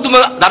අරුම පුදුම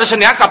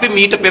දර්ශනයක් අපි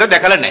මීට පෙර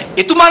දැකලා නැහැ.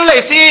 එතුමන්ලා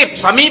එසේ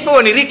සමීපව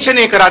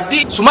නිරීක්ෂණය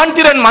කරද්දී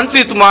සුමන්තිරන්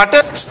මන්ත්‍රීතුමාට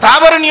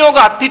ස්ථාවර නියෝග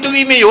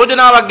අත්හිටුවීමේ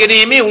යෝජනාවක්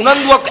ගෙනීමේ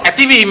උනන්දුවක්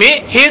ඇතිවීමේ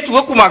හේතුව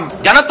කුමක්ද?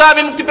 ජනතා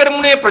විමුක්ති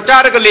පෙරමුණේ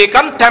ප්‍රචාරක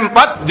ලේකම්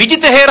තැන්පත්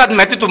විජිත හේරත්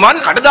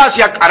මැතිතුමන්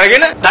කඩදාසියක්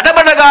අරගෙන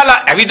දඩබඩ ගාලා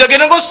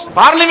ඇවිදගෙන ගොස්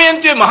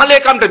පාර්ලිමේන්තුවේ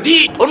මහලේකම්ට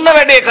දී ඔන්න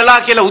වැඩේ කළා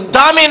කියලා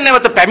උද්දාමයෙන්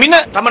නැවත පැමිණ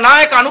තම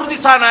නායක අනුර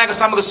දිසානායක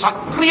සමග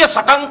සක්‍රීය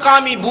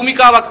සටන්කාමී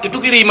භූමිකාවක් ඉටු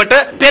කිරීමට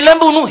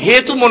පෙළඹුණු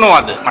හේතු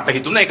මොනවද? මට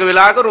හිතුණා එක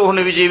වෙලාවක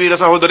රෝහණ විජේවීර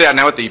සහෝදරයා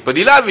නැවත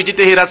ඉපදිලා විජිත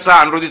හේරත් සහ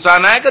අනුර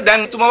දිසානායක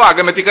දැන් තුමව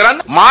අගමැති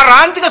කරන්න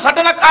මාරාන්තික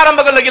සටනක්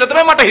ආරම්භ කළා කියලා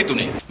තමයි මට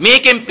හිතුනේ.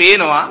 මේකෙන්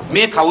පේනවා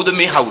මේ කවුද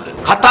මේ හවුල.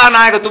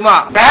 කතානායකතුමා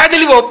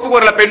පැහැදිලිව ඔප්පු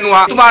කරලා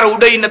පෙන්නවා තුමාර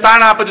උඩ ඉන්න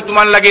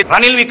තානාපතිතුමන්ලගේ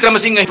රනිල්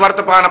වික්‍රමසිංහ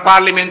වර්තමාන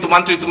පාර්ලිමේන්තු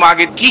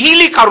මන්ත්‍රීතුමාගේ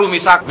කිහිලි කරු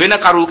මිසක් වෙන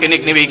කරු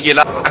කෙනෙක් නෙවෙයි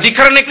කියලා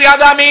අධිකරණ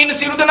ක්‍රියාදාමයේ ඉන්න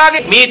සියලු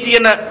දෙනාගේ මේ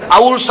තියෙන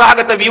අවුල්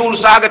සහගත විවුල්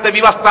සහගත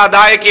විවස්ථා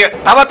දායකය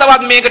තව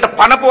තවත් මේකට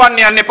පනපවන්න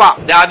යන්න එපා.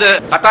 දැන් අද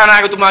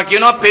කතානායකතුමා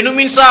කියනවා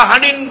පෙනුමින් සහ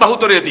හඬින්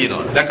බහුතරය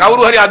තියෙනවා. දැන්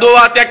කවුරු හරි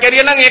අදෝවාතයක්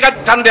කැරිය නම් ඒකත්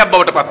ඡන්දයක්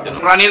බවට පත්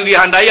වෙනවා. රනිල්ගේ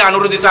හඬයි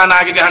අනුර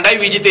දිසානායකගේ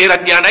හඬයි විජිත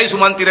හේරත්ගේ හඬයි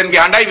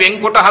සුමන්තිරන්ගේ හඬයි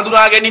වෙන්කොට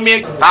හඳුනා ගැනීමේ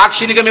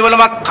තාක්ෂණික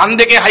මෙවලමක් කන්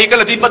දෙකේ හයි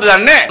කළ තිබ්බද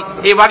දන්නේ.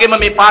 ඒ වගේම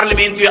මේ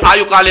පාර්ලිමේන්තුවේ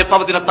ආයු කාලය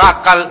පවතින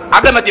තාක්කල්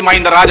අගමැති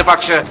මහින්ද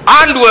රාජපක්ෂ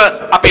ආණ්ඩුව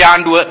අපේ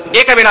ආණ්ඩුව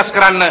ඒක වෙනස්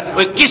කරන්න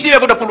ඔය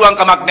කිසිවෙකුට පුළුවන්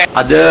කමක් නැහැ.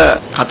 අද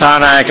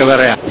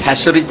කතානායකවරයා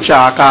හැසිරිච්ච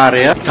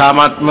ආකාරය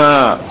තාමත්ම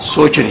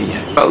සෝචනීයයි.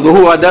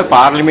 ඔහු අද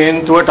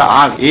පාර්ලිමේන්තුවට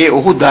ඒ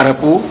ඔහු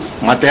දරපු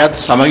මතයත්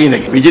සමගින්ද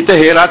විජිත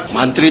හේරත්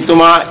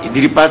මන්ත්‍රීතුමා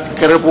ඉදිරිපත්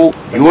කරපු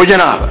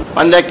යෝජනාව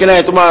මම දැක්කේ නෑ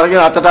එතුමා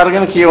අරගෙන අතට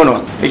අරගෙන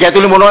කියවනවා. ඒක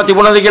ඇතුලේ මොනවද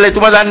තිබුණාද කියලා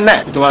එතුමා දන්නේ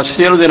නෑ. එතුමා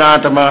සියලු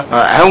දෙනාටම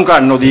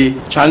ඇහුම්කන් නොදී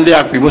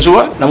ඡන්දයක්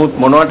විමසුවා. නමුත්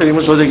මොනවට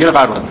විමසුවද කියලා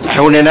කාටවත්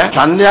ඇහුනේ නෑ.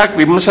 ඡන්දයක්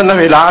විමසන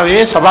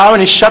වෙලාවේ සභාව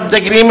නිශ්ශබ්ද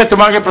කිරීම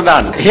එතුමාගේ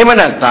ප්‍රධාන. එහෙම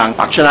නැත්නම්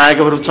පක්ෂ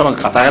නායකවරුත් සමග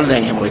කතා කරලා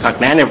දැන් එහෙම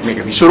එකක් නෑනේ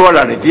මේක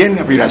විසිරුවලානේ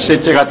තියෙන්නේ. අපි රැස්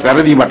වෙච්ච එකත්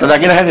වැරදි මට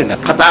දකින්න හැදෙන්න.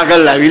 කතා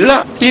කරලා ඇවිල්ලා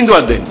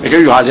තීන්දුවක් දෙන්න. මේක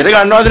විවාදයට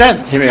ගන්නවද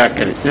නැද්ද? එහෙම එකක්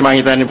කරේ. ඉතින් මම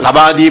හිතන්නේ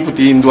ලබා දීපු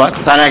තීන්දුවක්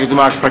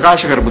කතානායකතුමා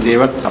ප්‍රකාශ කරපු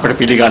දේවත් අපිට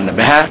පිළිගන්න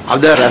බෑ.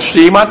 අද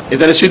රැස්වීමත්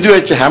එතන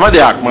සිදුවෙච්ච හැම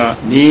දෙයක්ම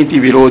නීති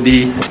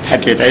විරෝධී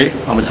හැටියටයි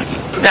මම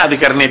දකින්නේ. දැන්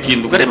අධිකරණයේ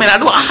තීන්දුව කරේ මේ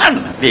නඩුව අහන්න.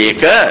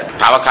 ඒක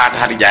තව කාට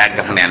හරි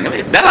ජයග්‍රහණයක්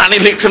නෙවෙයි. දැන්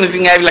රනිල්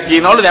වික්‍රමසිංහ ඇවිල්ලා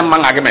කියනවලු දැන්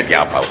මං අගමැති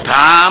ආපහු.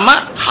 තාම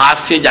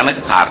හාස්‍ය ජනක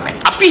කාරණයක්.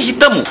 අපි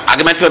හිතමු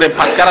අගමැතිවරයෙක්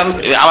පත් කරන්න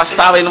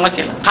අවස්ථාව එනවා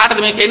කියලා.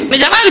 කාටද මේක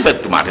එන්නේ?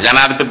 ජනාධිපතිතුමාට.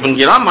 ජනාධිපතිතුමා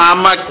කියනවා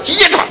මාමා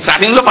කීයටවත්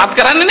රනිල්ව පත්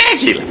කරන්නේ නැහැ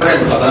කියලා.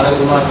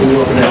 ප්‍රධානතුමා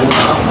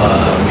කියනවා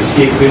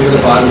 21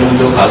 වෙනිදා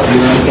පාර්ලිමේන්තුව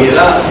කල්පනා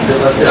කියලා ඊට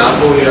පස්සේ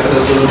ආපහු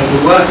යටතට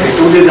කිව්වා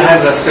 10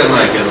 රැස්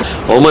කරනවා කියලා.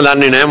 ඔහොම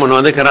දන්නේ නැහැ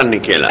මොනවද කරන්න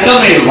කියලා.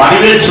 මේ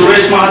වඩිවේල්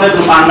සුරේෂ් මහතාගේ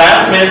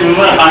කණ්ඩායම මේ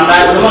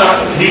කණ්ඩායමම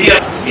හිටියා.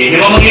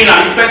 එහෙමම කියන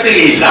අනිත් පැත්තේ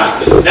ගිහිල්ලා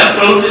දැන්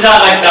ප්‍රවෘත්ති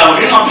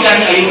සාකච්ඡාවකින් අපි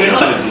අයින්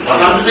වෙනවා.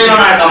 වසන්ත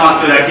සේනානායක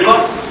අමාත්‍යවරයා කිව්වා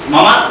මම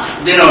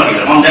දෙනවා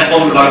කියලා. මම දැන්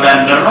කොහොමද බලපෑම්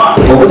කරනවා?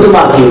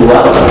 ඔබතුමා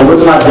කිව්වා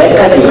ඔබතුමා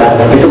දැක්කා කියලා.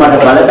 එතුමාට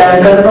බලපෑම්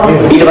කරනවා.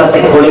 ඊට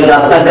පස්සේ කොලේ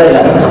රස්සම්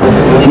කරගන්නවා.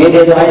 මේ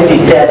දේ තමයි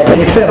තිත්ත ඇත්ත.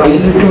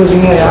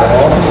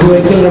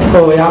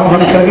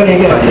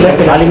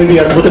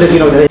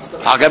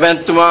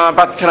 අගමැතිතුමා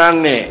පත්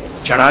කරන්නේ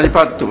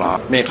ජනාධිපතිතුමා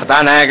මේ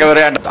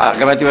කතානායකවරයාට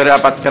අගමැතිවරයා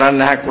පත්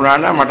කරන්න හැක් වුණා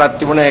නම් මටත්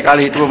තිබුණා ඒ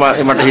කාලේ හිටපු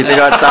මට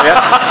හිතගත්තා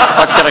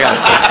පත් කරගන්න.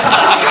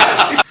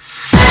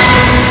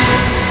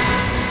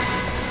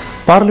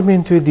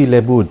 පාර්ලිමේන්තුවේදී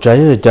ලැබූ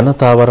ජය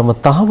ජනතාවරම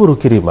තහවුරු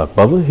කිරීමක්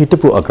බව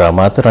හිටපු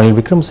අග්‍රාමාත්‍ය රනිල්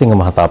වික්‍රමසිංහ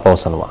මහතා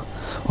පවසනවා.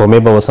 ඔහු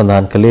මේ බව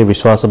සඳහන් කළේ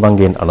විශ්වාස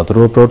භංගයෙන්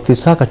අනතුරුව ප්‍රවෘත්ති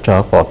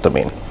සාකච්ඡාවක්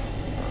පවත්වමින්.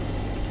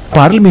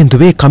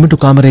 පාර්ලිමේන්තුවේ කමිටු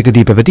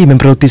කාමරයකදී පැවති මෙම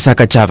ප්‍රවෘත්ති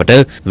සාකච්ඡාවට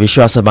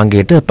විශ්වාස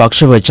භංගයට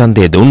පක්ෂව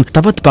ඡන්දය දුන්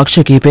තවත්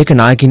පක්ෂ කිහිපයක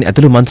නායකින්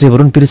ඇතුළු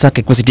මන්ත්‍රීවරුන් පිරිසක්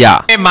එක්ව සිටියා.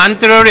 මේ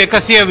මන්ත්‍රීවරු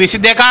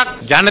 122ක්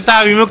ජනතා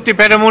විමුක්ති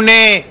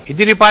පෙරමුණේ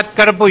ඉදිරිපත්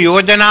කරපු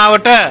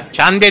යෝජනාවට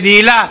ඡන්දය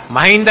දීලා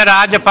මහින්ද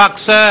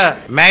රාජපක්ෂ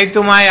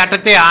මැතිතුමා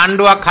යටතේ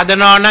ආණ්ඩුවක්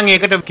හදනවා නම්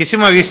ඒකට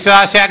කිසිම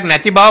විශ්වාසයක්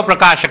නැති බව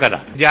ප්‍රකාශ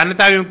කරා.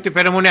 ජනතා විමුක්ති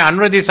පෙරමුණේ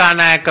අනුර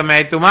දිසානායක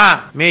මැතිතුමා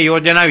මේ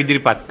යෝජනාව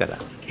ඉදිරිපත්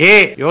කරා.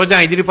 ඒ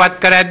යෝජනා ඉදිරිපත්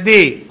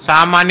කරද්දී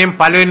සාමාන්‍යයෙන්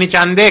පළවෙනි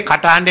ඡන්දේ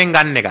කටහඬෙන්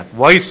ගන්න එකක්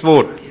වොයිස්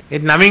වෝට් ඒ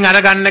නමින්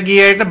අරගන්න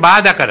ගියට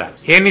බාධා කරා.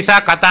 ඒ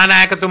නිසා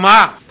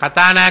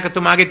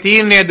කතානායකතුමාගේ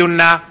තීරණය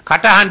දුන්නා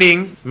කටහඬින්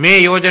මේ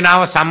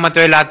යෝජනාව සම්මත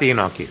වෙලා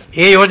තියෙනවා කියලා.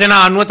 ඒ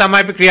යෝජනාව අනුව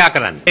තමයි අපි ක්‍රියා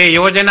කරන්නේ. ඒ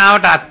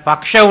යෝජනාවට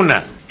පක්ෂ වුණ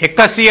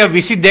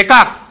 122ක්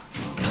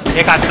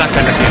ඒක අත්සන්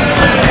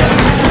කරලා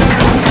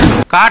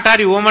කාට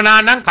හරි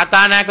වමනා නම්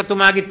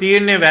කතානායකතුමාගේ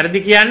තීරණය වැරදි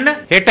කියන්න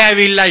හෙට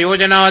ඇවිල්ලා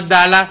යෝජනාවක්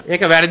දාලා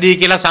ඒක වැරදි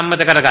කියලා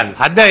සම්මත කරගන්න.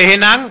 අද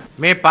එහෙනම්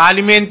මේ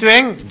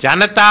පාර්ලිමේන්තුවෙන්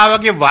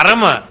ජනතාවගේ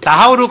වරම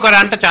තහවුරු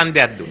කරන්නට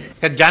ඡන්දයක් දුන්නා.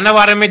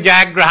 ජනවරමේ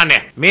ජයග්‍රහණය.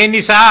 මේ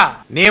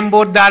නිසා නේම්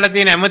බෝඩ් දාලා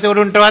තියෙන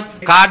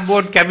ඇමතිවරුන්ටවත්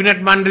කාඩ්බෝඩ්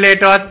කැබිනට්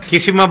මණ්ඩලයටවත්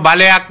කිසිම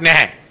බලයක්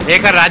නැහැ.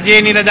 ඒක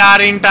රජයේ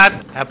නිලධාරීන්ටත්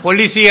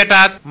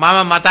පොලිසියටත් මම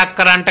මතක්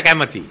කරන්නට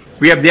කැමතියි.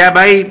 We have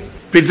thereby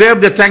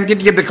preserved the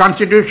sanctity of the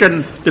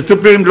constitution, the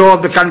supreme law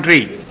of the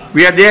country.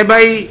 We have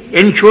thereby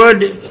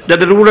ensured that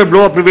the rule of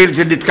law prevails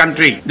in this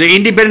country. The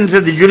independence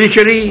of the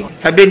judiciary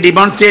has been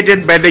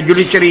demonstrated by the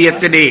judiciary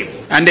yesterday,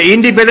 and the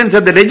independence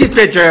of the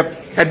legislature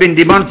had been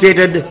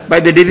demonstrated by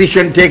the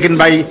decision taken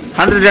by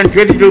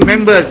 122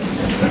 members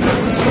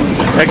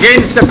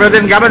against the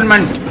present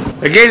government,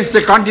 against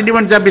the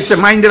continuance of Mr.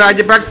 Mahinda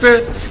Rajapaksa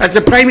as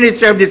the Prime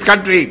Minister of this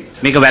country.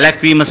 මේක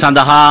වැළැක්වීම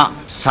සඳහා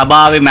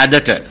සභාවේ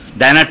මැදට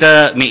දැනට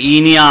මේ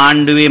ඊනියා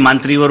ආණ්ඩුවේ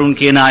മന്ത്രിවරුන්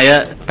කියන අය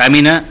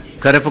පැමිණ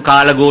කරපු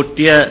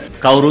කාලගෝට්ටිය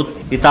කවුරුත්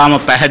ඊටාම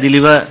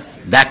පැහැදිලිව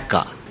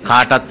දැක්කා.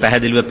 කාටත්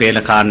පැහැදිලිව පේන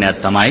කාරණයක්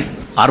තමයි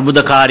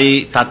අර්බුදකාරී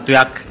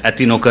තත්වයක්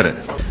ඇති නොකර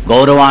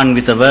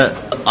ගෞරවාන්විතව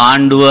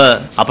ආණ්ඩුව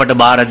අපට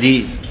බාර දී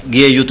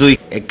ගිය යුතුයි.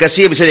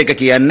 121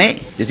 කියන්නේ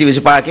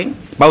 225කින්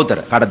බෞතර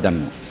කාටද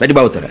දන්නව? වැඩි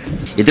බෞතර.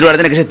 ඉතින් වල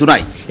දෙන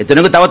 103යි.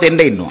 එතනක තව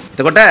තෙන්න ඉන්නවා.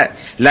 එතකොට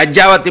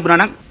ලැජ්ජාවක්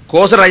තිබුණා නම්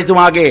කෝසල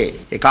රජතුමාගේ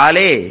ඒ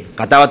කාලේ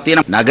කතාවක්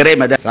තියෙන නගරේ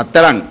මැද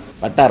රත්තරන්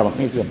වට්ටාරමක්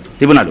නේ කියන්නේ.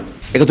 තිබුණලු.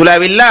 ඒක තුල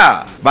ඇවිල්ලා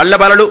බල්ල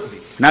බලලු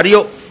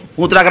නරියෝ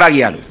මූත්‍රා කරා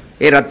ගියාලු.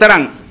 ඒ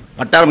රත්තරන්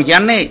වට්ටාරම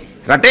කියන්නේ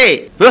රටේ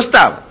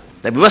ව්‍යවස්ථාව.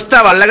 ඒ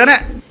ව්‍යවස්ථාව අල්ලගෙන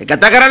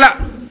එකත කරලා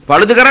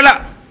පළුදු කරලා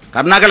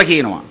කරුණාකර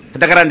කියනවා.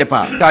 හිත කරන්න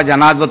එපා.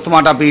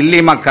 ජනාධිපතිතුමාට අපි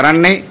ඉල්ලීමක්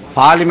කරන්නේ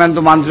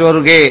පාර්ලිමේන්තු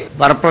මන්ත්‍රීවරුගේ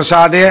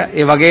වරප්‍රසාදය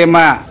ඒ වගේම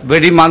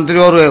වෙඩි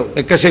මන්ත්‍රීවරු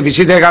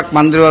 122ක්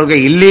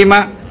මන්ත්‍රීවරුගේ ඉල්ලීම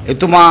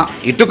එතුමා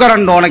ඉටු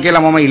කරන්න ඕන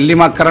කියලා මම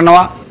ඉල්ලීමක්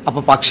කරනවා අප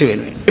පක්ෂ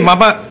වෙනුවෙන්.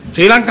 මම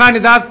ශ්‍රී ලංකා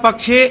නිදහස්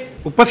පක්ෂයේ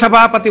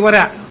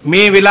උපසභාපතිවරයා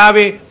මේ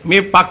වෙලාවේ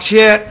මේ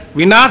පක්ෂය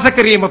විනාශ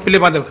කිරීම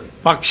පිළිබඳව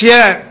පක්ෂය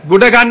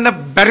ගොඩ ගන්න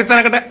බැරි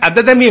තැනකට අද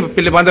දැමීම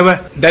පිළිබඳව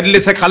දැඩි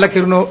ලෙස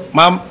කලකිරුණු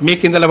මම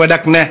මේක ඉඳලා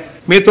වැඩක් නැහැ.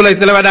 මේ තුල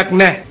ඉඳලා වැඩක්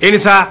නැහැ. ඒ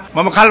නිසා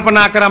මම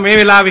කල්පනා කරා මේ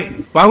වෙලාවේ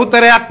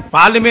බහුතරයක්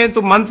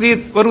පාර්ලිමේන්තු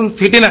මන්ත්‍රීවරුන්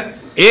සිටින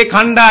ඒ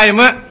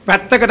කණ්ඩායම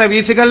පැත්තකට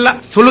වීසිකල්ලා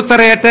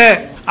සුළුතරයට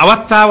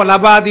අවස්ථාව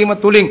ලබා දීම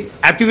තුලින්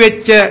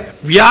ඇතිවෙච්ච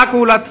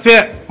ව්‍යාකූලත්වය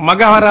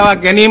මගහරවා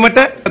ගැනීමට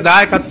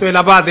දායකත්වය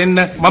ලබා දෙන්න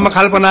මම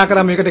කල්පනා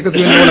කරා මේකට එකතු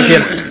වෙන්න ඕන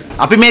කියලා.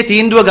 අපි මේ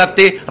තීන්දුව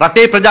ගත්තේ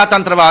රටේ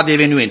ප්‍රජාතන්ත්‍රවාදය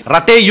වෙනුවෙන්,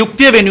 රටේ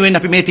යුක්තිය වෙනුවෙන්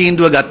අපි මේ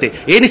තීන්දුව ගත්තේ.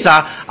 ඒ නිසා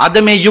අද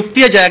මේ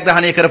යුක්තිය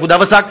ජයග්‍රහණය කරපු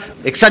දවසක්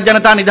එක්සත්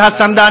ජනතා නිදහස්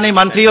සන්ධානයේ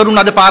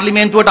മന്ത്രിවරුන් අද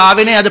පාර්ලිමේන්තුවට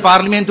ආවේ නැහැ. අද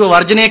පාර්ලිමේන්තුව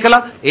වර්ජනය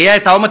කළා. ඒ අය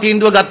තවම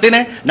තීන්දුව ගත්තේ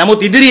නැහැ.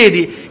 නමුත්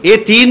ඉදිරියේදී ඒ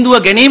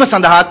තීන්දුව ගැනීම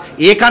සඳහා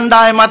ඒ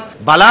කණ්ඩායමත්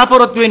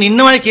බලාපොරොත්තු වෙමින්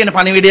ඉන්නවයි කියන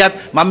පණිවිඩයත්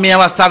මම මේ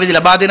අවස්ථාවේදී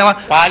ලබා දෙනවා.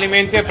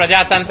 පාර්ලිමේන්තුවේ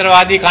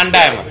ප්‍රජාතන්ත්‍රවාදී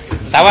කණ්ඩායම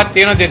තවත්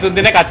තියෙන දෙතුන්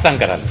දිනක් අත්සන්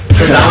කරන්න.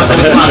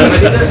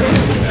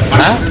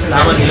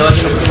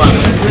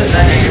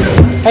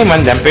 Hey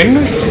man, jump in.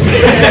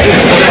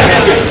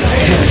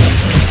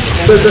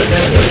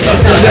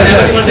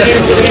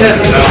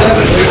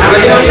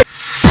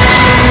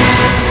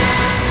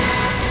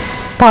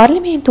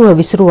 පාර්ලිමේන්තුව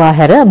විසිරුවා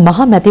හැර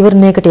මහා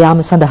මැතිවරණයකට යාම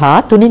සඳහා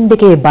තුනෙන්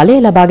දෙකේ බලය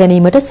ලබා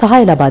ගැනීමට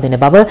සහාය ලබා දෙන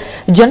බව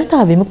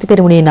ජනතා විමුක්ති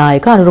පෙරමුණේ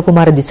නායක අනුර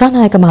කුමාර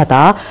දිසානායක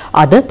මහතා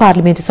අද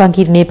පාර්ලිමේන්තු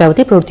සංකීර්ණයේ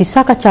පැවති ප්‍රවෘත්ති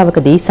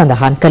සාකච්ඡාවකදී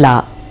සඳහන්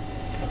කළා.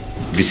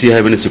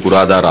 26 වෙනි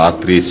සිකුරාදා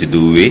රාත්‍රියේ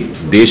සිදුවේ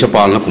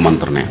දේශපාලන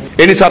කුමන්ත්‍රණය.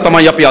 ඒ නිසා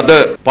තමයි අපි අද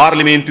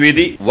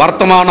පාර්ලිමේන්තුවේදී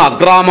වර්තමාන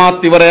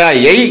අග්‍රාමාත්‍යවරයා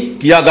යයි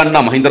කියා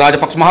ගන්නා මහින්ද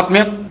රාජපක්ෂ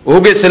මහත්මයා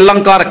ඔහුගේ ශ්‍රී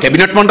ලංකාර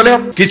කැබිනට් මණ්ඩලය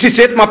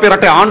කිසිසේත්ම අපේ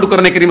රටේ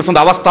ආණ්ඩුකරණය කිරීම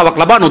සඳහා අවස්ථාවක්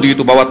ලබා නොදිය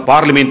යුතු බවත්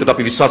පාර්ලිමේන්තුවට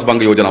අපි විශ්වාස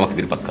භංග යෝජනාවක්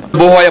ඉදිරිපත් කරා.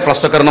 බොහෝ අය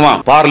ප්‍රශ්න කරනවා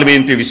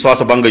පාර්ලිමේන්තුවේ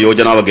විශ්වාස භංග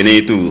යෝජනාව ගෙන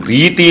යුතු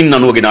රීතීන්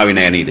අනුව ගෙනාවේ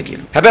නෑ නේද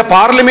කියලා. හැබැයි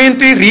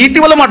පාර්ලිමේන්තුවේ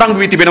රීතිවලම අඩංගු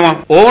වී තිබෙනවා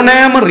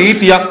ඕනෑම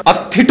රීතියක්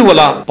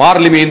අත්හිටුවලා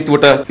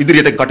පාර්ලිමේන්තුවට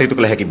ඉදිරියට කටයුතු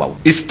කළ හැකි බව.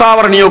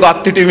 ස්ථාවර නියෝග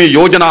අත්හිටුවීමේ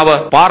යෝජනාව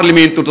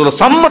පාර්ලිමේන්තුව තුළ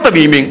සම්මත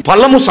වීමෙන්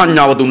පළමු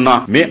සංඥාව දුන්නා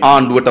මේ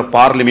ආණ්ඩුවට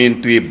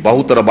පාර්ලිමේන්තුවේ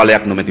බහුතර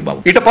බලයක් නොමැති බව.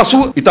 ඊට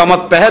පසුව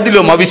ඉතාමත්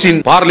පැහැදිලිව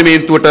මවිසින්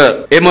පාර්ලිමේන්තුවට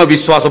එම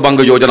විශ්වාස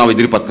භංග යෝජනාව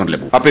ඉදිරිපත් කරන්න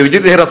ලැබුවා. අපේ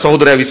විජිත හේරත්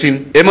සහෝදරයා විසින්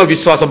එම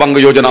විශ්වාස භංග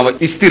යෝජනාව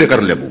ස්ථිර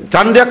කරන්න ලැබුවා.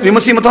 ඡන්දයක්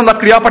විමසීම සඳහා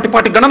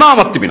ක්‍රියාපටිපාටි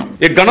ගණනාවක් තිබෙනවා.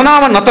 ඒ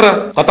ගණනාවන් අතර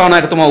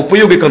කතානායකතුමා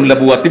උපයෝගී කරන්න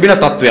ලැබුවා තිබෙන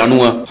තත්ත්වය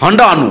අනුව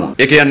හඬ අනුව.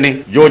 ඒ කියන්නේ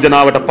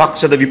යෝජනාවට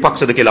පක්ෂද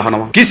විපක්ෂද කියලා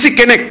අහනවා. කිසි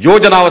කෙනෙක්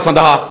යෝජනාව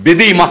සඳහා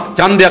බෙදීමක්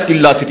ඡන්දයක්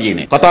ඉල්ලා සිටියේ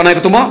නැහැ.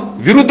 කතානායකතුමා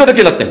විරුද්ධද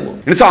කියලාත් ඇහුවා.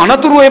 ඒ නිසා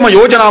අනතුරුව එම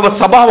යෝජනාව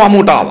සභාව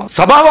හමුවට ආවා.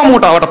 සභාව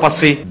හමුවට ආවට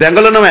පස්සේ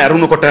දැඟලනව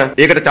ඇරුණකොට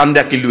ඒකට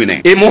ඡන්දයක් ඉල්ලුවේ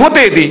නැහැ. ඒ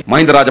මොහොතේදී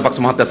මහින්ද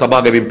රාජපක්ෂ මහත්තයා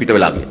සභාවගෙන් පිට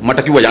වෙලා ගියා.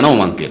 මට කිව්වා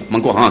යනවා මං කියලා.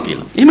 මං කිව්වා හා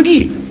කියලා. එහෙම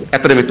ගියේ.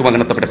 ඇත්තටම එතුමා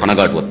ගැනත් අපිට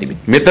කනගාටුවක්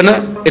තිබෙනවා. මෙතන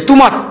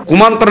එතුමාත්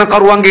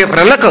කුමන්ත්‍රණකරුවන්ගේ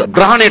රැළක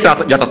ග්‍රහණයට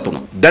යටත්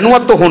වුණා.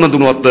 දැනුවත්ව හොන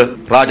දුනුවත්ව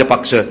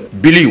රාජපක්ෂ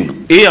බිලි වුණා.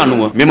 ඒ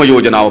අනුව මෙම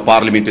යෝජනාව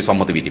පාර්ලිමේන්තුවේ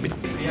සම්මත වී තිබෙනවා.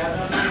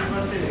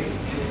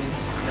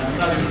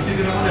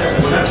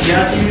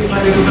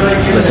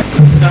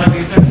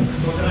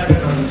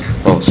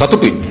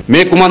 සතුටුයි.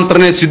 මේ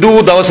කුමන්ත්‍රණය සිදු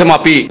වූ දවසේම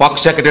අපි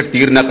පක්ෂයකට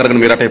තීරණයක් කරගෙන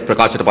මේ රටේ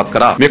ප්‍රකාශයටපත්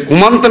කරා. මේ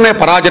කුමන්ත්‍රණය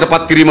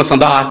පරාජයටපත් කිරීම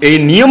සඳහා ඒ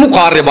නියම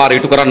කාර්යභාරය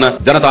ඉටු කරන්න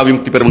ජනතා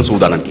විමුක්ති පෙරමුණ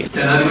සූදානම් කියලා.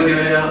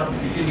 ජනාධිපතිවරයා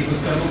විසින් නිකුත්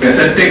කරපු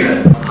ගැසට් එක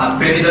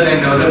හත්වෙනිද දැන්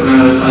නැවත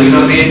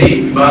අධිකරණයේදී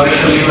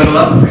විභාගයට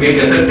පිළිවෙලවා ඒ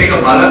ගැසට් එක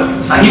බල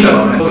සහිතව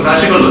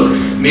ප්‍රකාශ කළොත්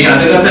මේ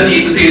අදගත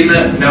තීන්දුව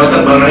නැවත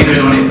බලන්න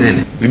වෙනවනේ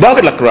නෑ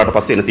විභාගයට ලක් කරාට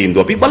පස්සේ එන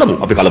තීන්දුව අපි බලමු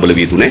අපි කලබල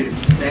විය යුතු නෑ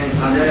දැන්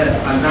අද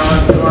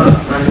අන්නාමතුමා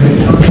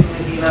ප්‍රතික්ෂේප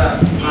කියලා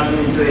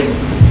පාර්ලිමේන්තුවේ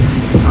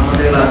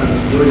සමතේලා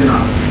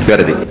යෝජනා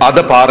වැරදි. අද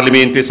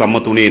පාර්ලිමේන්තුවේ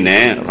සම්මත වුණේ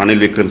නෑ රනිල්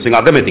වික්‍රමසිංහ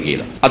අගමැති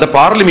කියලා. අද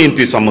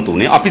පාර්ලිමේන්තුවේ සම්මත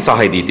වුණේ අපි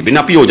සහාය දී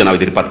තිබෙන්නේ අපි යෝජනාව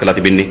ඉදිරිපත් කළා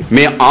තිබෙන්නේ.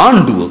 මේ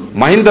ආණ්ඩුව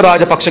මහින්ද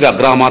රාජපක්ෂගේ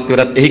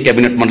අග්‍රාමාත්‍යවරයාත් එහි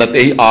කැබිනට් මණ්ඩලත්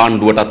එහි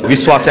ආණ්ඩුවටත්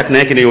විශ්වාසයක්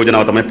නැහැ කියන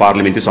යෝජනාව තමයි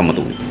පාර්ලිමේන්තුවේ සම්මත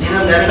වුණේ.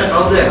 එහෙනම් දැනට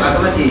කවුද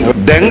අගමැති?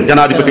 දැන්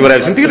ජනාධිපතිවරයා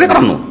විසින් තීරණය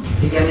කරන්න ඕන.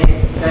 ඒ කියන්නේ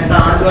දැන්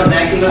ආණ්ඩුවක්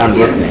නැහැ කියලා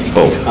කියන්නේ.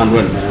 ඔව්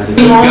ආණ්ඩුවක්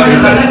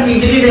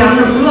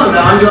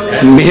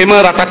මෙහෙම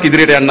රටක්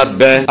ඉදිරියට යන්නත්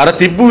බෑ. අර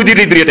තිබ්බු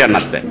විදිහට ඉදිරියට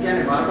යන්නත් බෑ.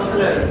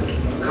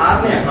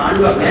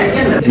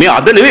 මේ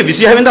අද නෙවෙයි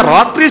 26 වෙනිදා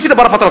රාත්‍රියේ සිට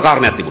බරපතල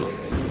කාරණයක් තිබුණා.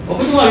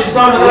 ඔබතුමා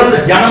විශ්වාස කරන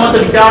ජනමත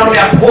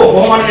විචාරණයක් හෝ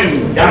කොහොමද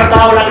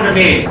ජනතාව ළඟට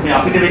මේ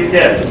අපිට වෙච්ච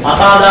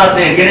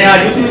අසාධාරණ ගෙන යා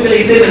යුතු කියලා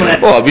ඉතිරෙන්නේ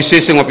නැහැ. ඔව්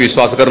විශේෂයෙන්ම අපි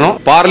විශ්වාස කරනවා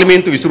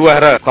පාර්ලිමේන්තු විසිරුව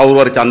හැර කවුරු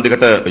හරි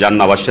ඡන්දයකට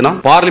යන්න අවශ්‍ය නම්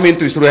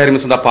පාර්ලිමේන්තු විසිරුව හැරීම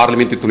සඳහා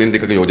පාර්ලිමේන්තු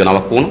 3-2ක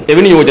යෝජනාවක් වුණා.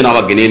 එවැනි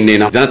යෝජනාවක් ගෙනෙන්නේ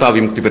නම් ජනතා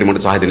විමුක්ති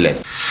පෙරමුණට සහාය දෙන්න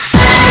ලෑස්ති.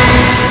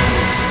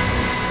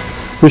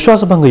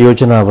 විශ්වාසභංග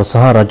යෝජනාව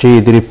සහ රජයේ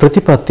ඉදිරි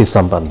ප්‍රතිපත්ති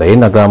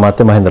සම්බන්ධයෙන්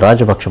අග්‍රාමාත්‍ය මහින්ද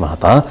රාජපක්ෂ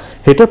මහතා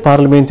හෙට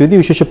පාර්ලිමේන්තුවේදී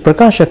විශේෂ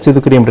ප්‍රකාශයක්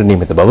සිදු කිරීමට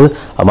නියමිත බව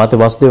අමාත්‍ය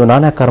වාසුදේව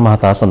නානායක්කර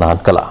මහතා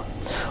සඳහන් කළා.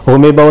 ඔහු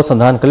මේ බව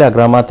සඳහන් කළේ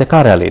අග්‍රාමාත්‍ය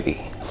කාර්යාලයේදී.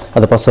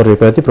 අද පස්වරුවේ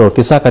පැවති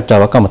ප්‍රවෘත්ති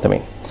සාකච්ඡාවක්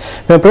අමතමින්.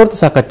 මේ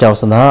ප්‍රවෘත්ති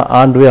සාකච්ඡාව සඳහා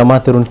ආණ්ඩුවේ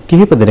අමාත්‍යවරුන්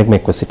කිහිප දෙනෙක්ම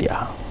එක්ව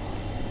සිටියා.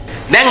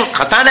 දැන්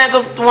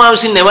කතානායකතුමා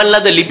විසින් එවන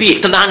ලද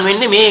ලිපියේ සඳහන්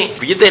වෙන්නේ මේ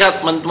විජිතේරත්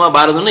මන්තුමා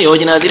බාර දුන්න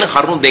යෝජනා දින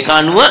කරුණු දෙක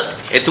අනුව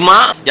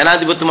එතුමා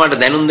ජනාධිපතිතුමාට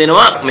දැනුම්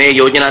දෙනවා මේ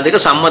යෝජනා දෙක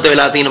සම්මත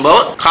වෙලා තියෙන බව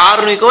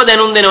කාරුණිකව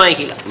දැනුම් දෙනවායි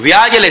කියලා.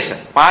 ව්‍යාජ ලෙස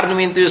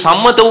පාර්ලිමේන්තුවේ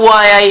සම්මත වූ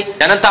අයයි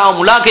ජනතාව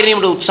මුලා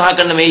කිරීමට උත්සාහ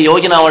කරන මේ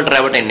යෝජනා වලට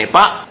රැවටෙන්න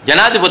එපා.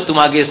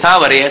 ජනාධිපතිතුමාගේ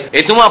ස්ථාවරය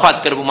එතුමා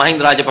පත් කරපු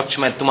මහින්ද රාජපක්ෂ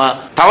මහත්මයා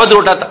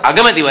තවදුරටත්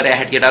අගමැතිවරයා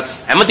හැටියටත්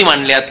ඇමති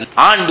මණ්ඩලයත්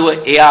ආණ්ඩුව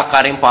ඒ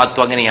ආකාරයෙන්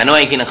පාත්වාගෙන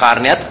යනවායි කියන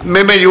කාරණයත්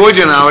මෙම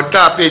යෝජනාවට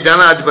අපේ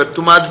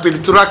ජනාධිපතිතුමාට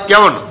පිළිතුරක්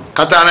යවනවා.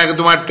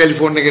 කතානායකතුමාට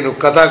ටෙලිෆෝන් එකෙන්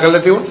කතා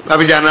කරලා තියුණා.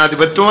 අපි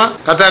ජනාධිපතිතුමා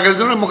කතා කරලා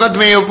තියුණා මොකද්ද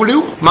මේ ඔපුලිව්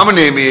මම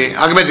මේ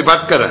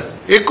අගමැතිපත් කරා.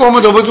 ඒ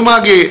කොහොමද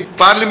ඔබතුමාගේ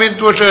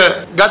පාර්ලිමේන්තුවට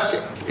ගත්තේ?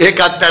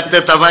 ඒකත් ඇත්ත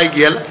තමයි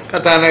කියලා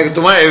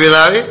කතානායකතුමා ඒ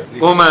වෙලාවේ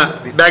කොහොම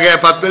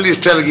බැගෑපත් වල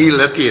ඉස්සෙල්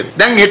ගිහිල්ලා තියෙනවා.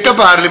 දැන් හෙට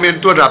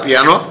පාර්ලිමේන්තුවට අපි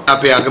යනවා.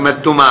 අපේ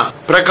අගමැතිතුමා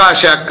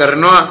ප්‍රකාශයක්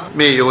කරනවා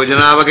මේ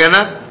යෝජනාව ගැන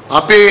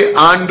අපේ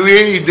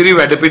ආණ්ඩුවේ ඉදිරි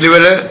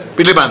වැඩපිළිවෙල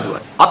පිළිබඳව.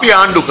 අපි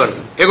ආණ්ඩු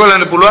කරනවා.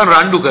 ඒගොල්ලන්ට පුළුවන්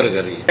රණ්ඩු කර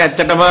කර.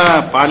 ඇත්තටම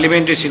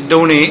පාර්ලිමේන්තුවේ සිද්ධ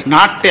වුණේ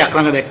නාට්‍යයක්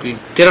රඟ දැක්වීම.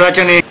 තිර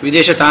රචනයේ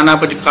විදේශ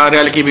තානාපති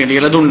කාර්යාලය කීමේ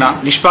ලියලා දුන්නා.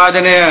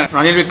 නිෂ්පාදනය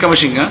රනිල්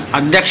වික්‍රමසිංහ,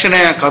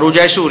 අධ්‍යක්ෂණය කරු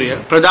ජයසූරිය,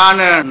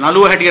 ප්‍රධාන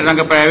නළුව හැටියට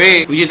රඟපෑවේ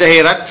විජිත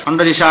හේරත්,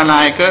 අනුර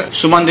දිසානායක,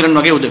 සුමන්දිරන්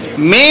වගේ උදවිය.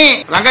 මේ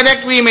රඟ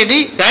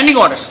දැක්වීමේදී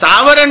ස්ටෑන්ඩින් ඕඩර්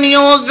ස්ථාවර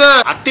නියෝග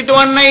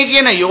අත්හිටවන්නයි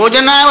කියන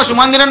යෝජනාව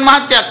සුමන්දිරන්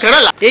මහත්තයා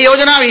කරලා ඒ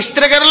යෝජනාව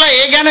විස්තර කරලා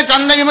ඒ ගැන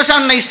ඡන්ද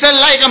විමසන්න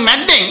ඉස්සෙල්ලා ඒක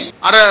මැද්දෙන්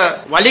අර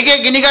වලිගේ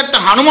ගිනිගත්ත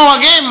හනුම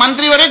වගේ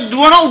മന്ത്രിවරයෙක්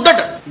දුවන උඩට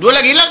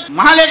දුවලා ගිහලා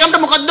මහලේකම්ට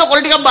මොකද්ද කොල්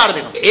ටිකක් බාර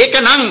දෙනවා. ඒක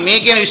නම් මේ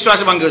කියන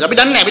විශ්වාසභංගය අපි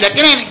දන්නේ නැහැ අපි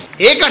දැක්කේ නෑනේ.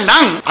 ඒක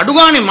නම්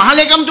අඩුගානේ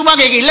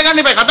මහලේකම්තුමාගේ ඒක ඉල්ල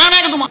ගන්න එපා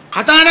කතානායකතුමා.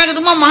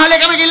 කතානායකතුමා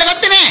මහලේකමක ඉල්ල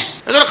ගත්තේ නෑ.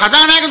 ඒතකොට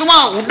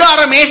කතානායකතුමා උඩ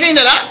අර මේසේ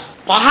ඉඳලා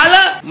පහළ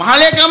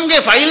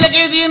මහලේකම්ගේ ෆයිල්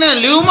එකේ තියෙන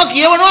ලියුම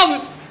කියවනවා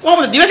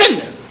කොහොමද දිවසෙන්ද?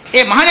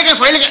 ඒ මහලේකම්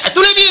ෆයිල් එක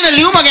ඇතුලේ තියෙන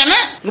ලියුම ගැන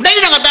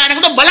උඩින්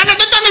කතානායකතුමා බලන්න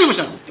නැත්නම්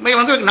විමසන. මේක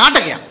මම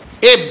නාටකයක්.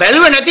 ඒ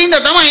බැලුවේ නැති ඉඳ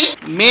තමයි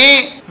මේ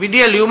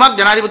විදිය ලියුමක්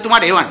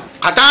ජනාධිපතිතුමාට එවන්නේ.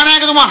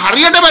 කතානායකතුමා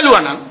හරියට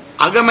බැලුවා නම්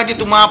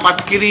අගමැතිතුමා පත්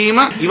කිරීම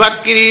ඉවත්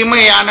කිරීම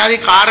යනාදී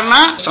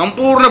කාරණා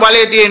සම්පූර්ණ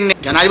බලය තියෙන්නේ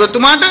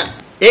ජනාධිපතිතුමාට.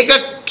 ඒක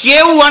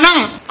කියවුවා නම්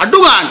අඩු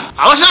ගන්න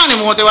අවසානයේ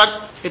මොහොතේවත්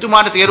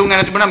එතුමාට තේරුම්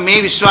ගන්න තිබුණා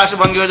මේ විශ්වාස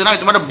භංග යෝජනාව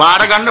එතුමාට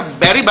බාර ගන්න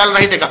බැරි බල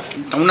රහිත එකක්.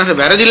 තමුන්වහන්සේ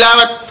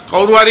වැරදිලාවත්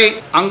කවුරු හරි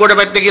අංගොඩ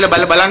පැත්තේ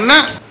කියලා බලන්න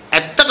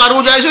ඇත්ත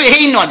කරු ජයසූරිය එහෙ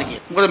ඉන්නවද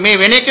කියලා. මොකද මේ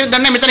වෙන එකෙක්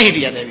දන්නේ මෙතන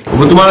හිටියද ඇවි.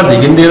 ඔබතුමාලා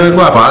දිගින්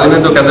දිගටම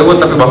පාර්ලිමේන්තුව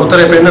කැඳවුවොත් අපි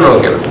බහුතරය පෙන්නනවා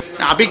කියලා.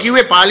 අපි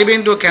කිව්වේ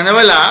පාර්ලිමේන්තුව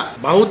කැඳවලා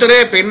බහුතරය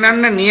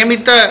පෙන්වන්න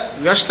නියමිත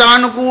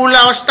ව්‍යවස්ථානුකූල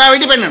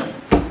අවස්ථාවේදී පෙන්වනවා.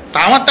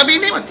 තාමත් අපි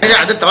ඉන්නේ මත.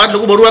 අද තවත්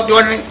ලොකු බොරුවක්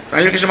කියවන්නේ.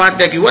 රනිල් වික්‍රමසිංහ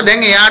මහත්තයා කිව්වා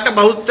දැන් එයාට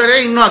බහුතරය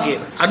ඉන්නවා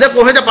කියලා. අද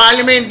කොහෙද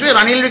පාර්ලිමේන්තුවේ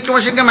රනිල්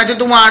වික්‍රමසිංහ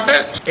මැතිතුමාට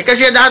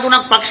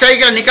 113ක් පක්ෂයි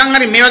කියලා නිකන්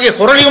හරි මේ වගේ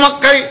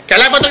හොරලියුමක් හරි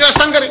කැලෑපත්‍රයක්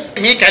අස්සම් කරේ.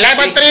 මේ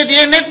කැලෑපත්‍රයේ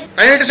තියෙන්නේ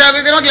රනිල්ට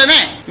සහාය දෙනවා කියලා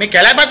නෑ. මේ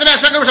කැලෑපත්‍රය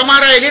අස්සම් කරපු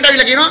සමහර අය එළියට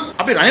අවිලා කියනවා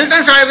අපි රනිල්ට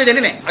සහාය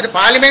දෙන්නේ නෑ. අද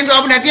පාර්ලිමේන්තුව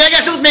අපි නැති අයගේ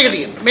අස්සුත් මේක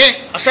තියෙනවා. මේ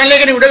අස්සම්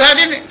ලේඛනේ උඩ ගහලා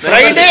තියෙන්නේ.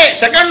 ෆ්‍රයිඩේ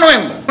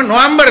 2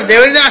 නොවැම්බර්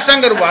 2 වෙනිදා අස්සම්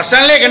කරපු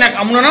අස්සම් ලේඛනයක්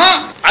අමුණනවා.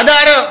 අද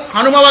අර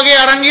හනුම වගේ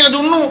අරන් ගිහලා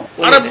දුන්නු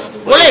අර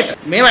කොලේට.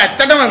 මේවා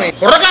ඇත්තටම මේ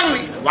හොරකම්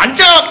නේ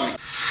වංචාවක් නේ.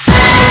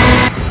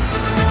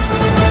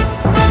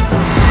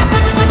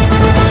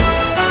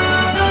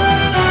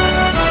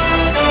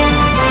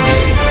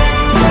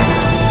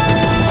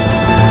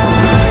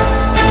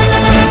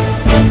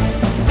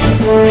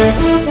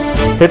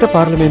 හෙට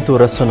පාර්ලිමේන්තුව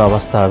රැස්වන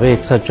අවස්ථාවේ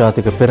එක්සත්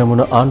ජාතික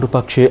පෙරමුණ ආණ්ඩු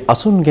පක්ෂයේ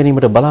අසුන්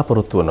ගැනීමට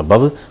බලාපොරොත්තු වන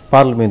බව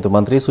පාර්ලිමේන්තු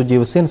මන්ත්‍රී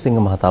සුජීව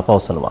සේනසිංහ මහතා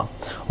පවසනවා.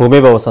 ඔහු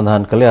මේ බව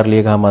සඳහන් කළේ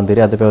අර්ලියගහ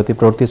මන්දිරයේ අද පැවති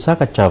ප්‍රවෘත්ති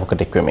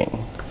සාකච්ඡාවකට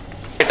එක්වෙමින්.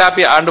 හෙට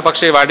අපි ආණ්ඩු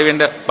පක්ෂයේ වාඩි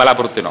වෙන්න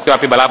බලාපොරොත්තු වෙනවා.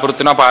 අපි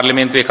බලාපොරොත්තු වෙනවා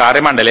පාර්ලිමේන්තුවේ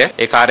කාර්ය මණ්ඩලය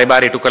ඒ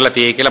කාර්යභාරය ඉටු කරලා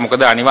තියෙයි කියලා.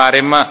 මොකද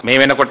අනිවාර්යයෙන්ම මේ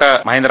වෙනකොට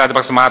මහින්ද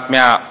රාජපක්ෂ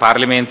මහත්මයා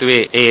පාර්ලිමේන්තුවේ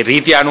ඒ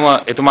රීතිය අනුව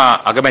එතුමා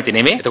අගමැති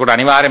නෙමෙයි. එතකොට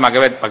අනිවාර්යයෙන්ම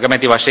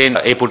අගමැති වශයෙන්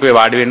ඒ පුටුවේ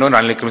වාඩි වෙන්න ඕන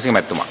රනිල් වික්‍රමසිංහ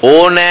මහත්මයා.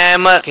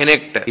 ඕනෑම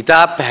කෙනෙක්ට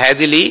ඉතා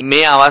පැහැදිලි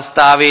මේ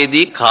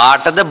අවස්ථාවේදී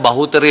කාටද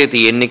බහුතරය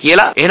තියෙන්නේ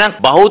කියලා. එහෙනම්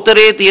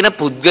බහුතරය තියෙන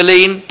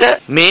පුද්ගලයින්ට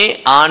මේ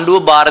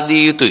ආණ්ඩුව බාර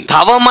දිය යුතුයි.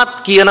 තවමත්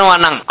කියනවා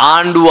නම්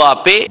ආණ්ඩුව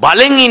අපේ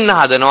බලෙන් ඉන්න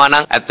හදනවා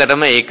නම්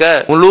ඇත්තටම ඒක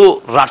මුළු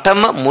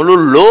රටම මුළු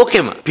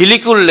ලෝකෙම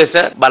පිළිකුල් ලෙස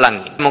බලන්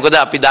ඉන්නේ. මොකද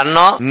අපි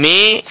දන්නවා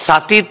මේ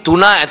සති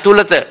 3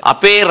 ඇතුළත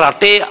අපේ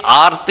රටේ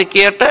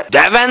ආර්ථිකයට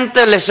දැවැන්ත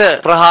ලෙස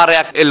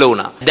ප්‍රහාරයක් එල්ල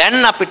වුණා.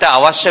 දැන් අපිට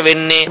අවශ්‍ය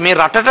වෙන්නේ මේ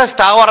රටට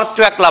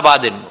ස්ථාවරත්වයක් ලබා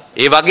දෙන්න.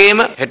 ඒ වගේම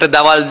හෙට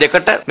දවල්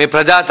 2ට මේ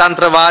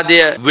ප්‍රජාතන්ත්‍රවාදය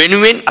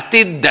වෙනුවෙන්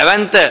අති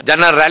දැවැන්ත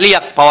ජන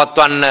රැලියක්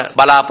පවත්වන්න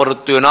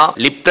බලාපොරොත්තු වෙනවා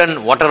ලිප්ටන්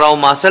වටරව්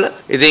මාසල.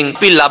 ඉතින්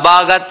අපි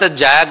ලබාගත්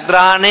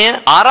ජයග්‍රහණය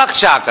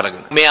ආරක්ෂා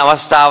කරගෙන මේ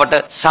අවස්ථාවට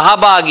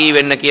සහභාගී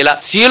වෙන්න කියලා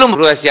සියලුම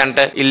පුරවැසියන්ට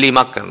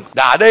ඉල්ලීමක් කරනවා.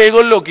 දැන් අද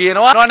ඒගොල්ලෝ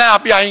කියනවා නෑ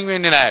අපි අයින්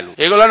වෙන්නේ නෑලු.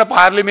 ඒගොල්ලන්ට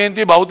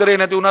පාර්ලිමේන්තුවේ බහුතරය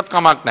නැති වුණත්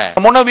කමක් නෑ.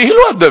 මොන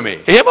විහිළුවක්ද මේ?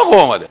 එහෙම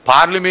කොහමද?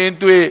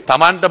 පාර්ලිමේන්තුවේ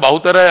Tamanට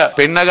බහුතරය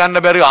පෙන්න ගන්න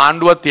බැරි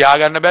ආණ්ඩුවක්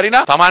තියාගන්න බැරි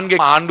නම්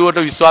Tamanගේ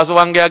ආණ්ඩුවට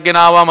විශ්වාසවංගයක්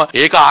ගෙනාවම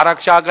ඒක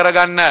ආරක්ෂා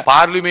කරගන්න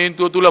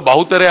පාර්ලිමේන්තුව තුල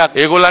බහුතරයක්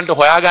ඒගොල්ලන්ට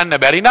හොයාගන්න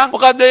බැරි නම්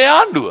මොකද්ද ඒ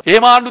ආණ්ඩුව?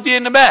 එහෙම ආණ්ඩු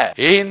තියෙන්න බෑ.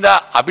 ඒ හින්දා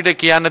අපිට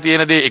කියන්න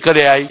තියෙන දේ එක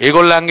දෙයයි.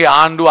 ඒගොල්ලන්ගේ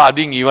ආණ්ඩුව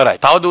අදින් ඉවරයි.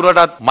 තව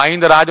දුරටත්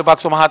මහින්ද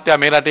රාජපක්ෂ මහත්තයා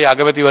මේ රටේ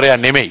අගමැතිවරයා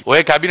නෙමෙයි.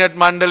 ඔය කැබිනට්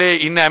මණ්ඩලයේ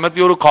ඉන්න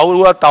ඇමතිවරු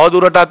කවුරුවත් තව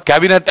දුරටත්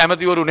කැබිනට්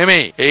ඇමතිවරු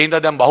නෙමෙයි. ඒ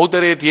හින්දා දැන්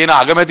බහුතරයේ තියෙන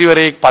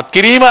අගමැතිවරයෙක් පත්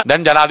කිරීම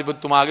දැන්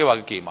ජනාධිපතිතුමාගේ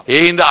වගකීමක්.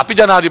 ඒ හින්දා අපි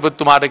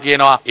ජනාධිපතිතුමාට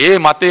කියනවා ඒ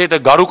මතයට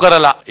ගරු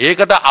කරලා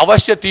ඒකට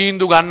අවශ්‍ය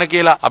තීන්දුව ගන්න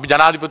කියලා අපි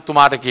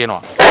ජනාධිපතිතුමාට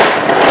කියනවා.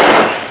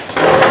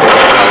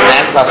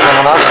 දැන් ප්‍රශ්න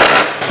මොනවද?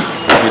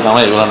 අපි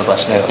තමයි ඒගොල්ලන්ට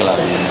ප්‍රශ්නයක් කළා.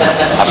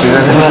 අපි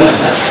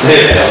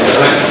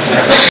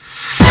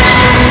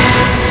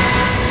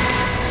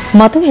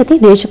මතු ඇති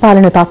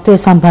දේශපාලන තත්ත්වය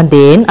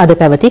සම්බන්ධයෙන් අද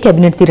පැවති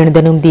කැබිනට් තිරණ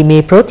දැනුම්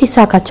දීමේ ප්‍රවෘත්ති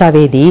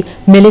සාකච්ඡාවේදී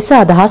මෙලෙස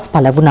අදහස්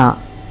පළ වුණා.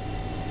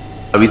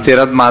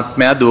 විස්තරත්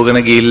මාත්මයා දුවගෙන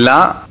ගිහිල්ලා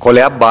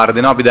කොලයක් බාර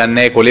දෙනවා. අපි දන්නේ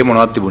නැහැ ඒ කොලේ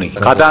මොනවද තිබුණේ.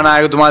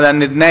 කතානායකතුමා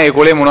දන්නෙත් නැහැ ඒ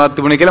කොලේ මොනවද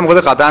තිබුණේ කියලා. මොකද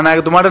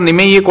කතානායකතුමාට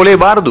නෙමෙයි මේ කොලේ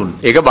බාර දුන්නේ.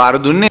 ඒක බාර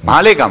දුන්නේ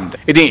මාලේකම්ට.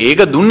 ඉතින්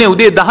ඒක දුන්නේ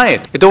උදේ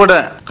 10ට. එතකොට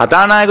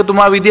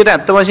කතානායකතුමා විදියට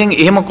ඇත්ත වශයෙන්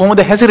එහෙම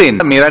කොහොමද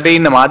හැසිරෙන්නේ? මේ රටේ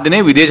ඉන්න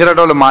මාධ්‍යනේ විදේශ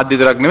රටවල මාධ්‍ය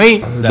විතරක් නෙමෙයි.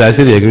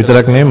 දැසිරි ඒක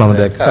විතරක් නෙමෙයි මම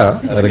දැක්කා.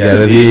 අර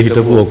ගැලරියේ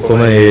හිටපු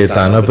ඔක්කොම ඒ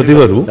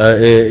තානාපතිවරු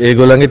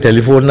ඒගොල්ලන්ගේ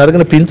ටෙලිෆෝන්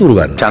අරගෙන පින්තූරු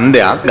ගන්න.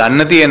 ඡන්දයක්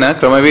ගන්න තියෙන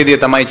ක්‍රමවේදය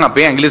තමයි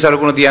අපේ ඇඟිලි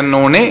සලකුණ තියන්න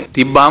ඕනේ.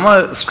 තිබ්බාම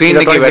ස්ක්‍රීන්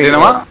එකේ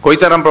වැටෙනවා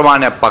කොයිතරම්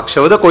ප්‍රමාණයක්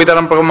පක්ෂවද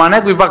කොයිතරම්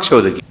ප්‍රමාණයක්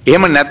විපක්ෂවද කියලා.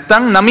 එහෙම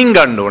නැත්නම් නමින්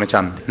ගන්න ඕනේ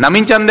ඡන්දය.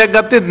 නමින් ඡන්දයක්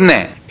ගත්තෙත්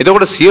නැහැ.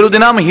 එතකොට සියලු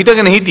දෙනාම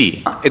හිටගෙන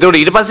හිටියේ. එතකොට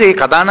ඊට පස්සේ ඒ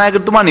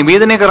කතානායකතුමා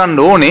නිවේදනය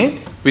කරන්න ඕනේ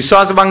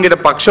විශ්වාසභංගයට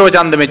පක්ෂව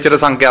ඡන්ද මෙච්චර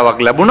සංඛ්‍යාවක්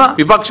ලැබුණා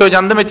විපක්ෂව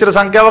ඡන්ද මෙච්චර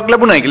සංඛ්‍යාවක්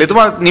ලැබුණා කියලා.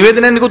 එතුමා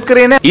නිවේදනයක් නිකුත්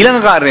කරේ නැහැ.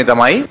 ඊළඟ කාරණේ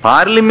තමයි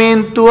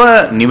පාර්ලිමේන්තුව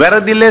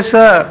නිවැරදි ලෙස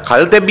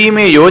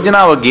කල්තැබීමේ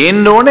යෝජනාව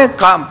ගේන්න ඕනේ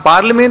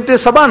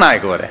පාර්ලිමේන්තුවේ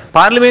සභානායකවරයා.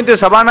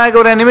 පාර්ලිමේන්තුවේ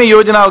සභානායකවරයා නෙමෙයි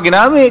යෝජනාව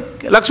ගෙනාවේ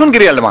ලක්ෂ්මන්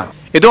කිරියල්ල මහත්මයා.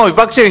 එතුමා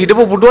විපක්ෂයේ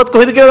හිටපු පුටුවත්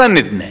කොහෙද කියලා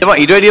දන්නෙත් නැහැ.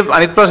 ඊට වැඩි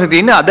අනිත් ප්‍රශ්නේ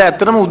තියෙන්නේ අද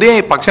ඇත්තටම උදේ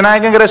පක්ෂ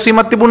නායකයන්ගේ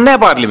රැස්වීමක් තිබුණේ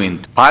නැහැ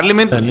පාර්ලිමේන්තුවේ.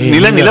 පාර්ලිමේන්තු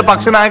නිල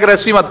පක්ෂ නායක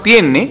රැස්වීමක්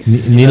තියෙන්නේ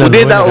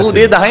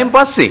උදේ 10න්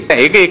පස්සේ.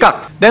 ඒක එකක්.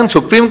 දැන්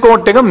සුප්‍රීම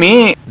කෝර්ට් එක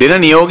මේ දෙන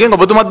නියෝගයෙන්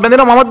ඔබතුමත්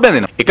බැඳෙනවා මමත්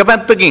බැඳෙනවා. එක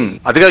පැත්තකින්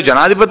අධිකාරී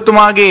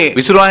ජනාධිපතිතුමාගේ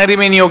විසිරුවා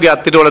හැරීමේ නියෝගය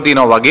අත්හිටවල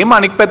තියෙනවා වගේම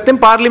අනිත්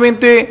පැත්තෙන්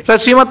පාර්ලිමේන්තුවේ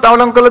රැස්වීමත්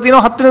අවලංගු කරලා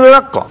තියෙනවා 7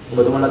 වෙනිදා දක්වා.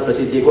 ඔබතුමාලත්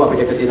ප්‍රසිද්ධියක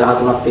අපිට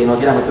 113ක් තියෙනවා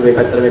කියලා අමතක මේ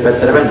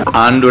පැත්තට වෙන්න.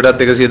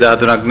 ආණ්ඩුවටත්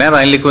 113ක්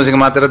නැහැ. රනිල්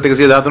වික්‍රමසිංහ මහත්තයාටත්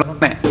 113ක්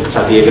නැහැ.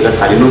 සතියකට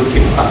කලිනුත්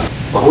කිව්වා.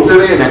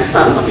 බහුතරය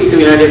නැත්තම් අපි එක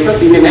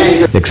විනාඩියක්වත් ඉන්නේ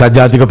නැහැ. එක්සත්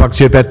ජාතික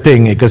පක්ෂයේ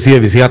පැත්තෙන්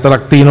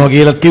 124ක් තියෙනවා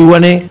කියලා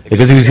කිව්වනේ.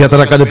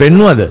 124ක් අද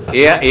පෙන්නුවද?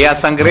 ඒ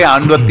අසංකරේ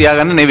ආණ්ඩුවක්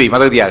තියාගන්න නෙවෙයි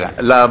මතක තියාගන්න.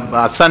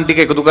 අස්සන්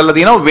ටික එකතු කරලා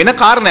තියෙනවා වෙන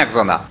කාරණයක්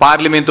සඳහා.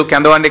 පාර්ලිමේන්තුව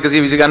කැඳවන්න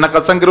 120 ගණනක්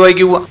අස්සන් කරුවයි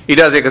කිව්වා.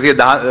 ඊට පස්සේ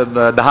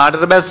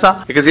 118ට බැස්සා.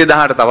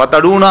 118ට තවත්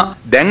අඩු වුණා.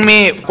 දැන්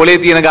මේ කොලේ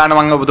තියෙන ගාන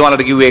මම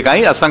ඔබතුමාලට කිව්වේ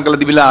එකයි. අස්සන් කළ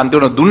තිබිලා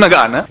අන්තිමට දුන්න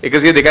ගාන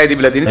 102යි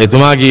තිබිලා තියෙන්නේ.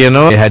 එතුමා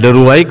කියනවා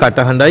හැඩරුවයි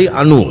කටහඬයි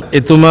 90.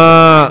 එතුමා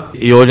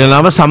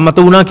යෝජනාව සම්මත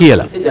වුණා කියලා.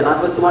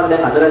 ජනාධිපතිතුමාට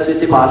දැන් අද රැස්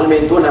වෙච්ච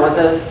පාර්ලිමේන්තුව නැවත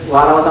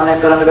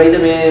වාරවසනයක් කරන්න බැයිද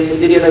මේ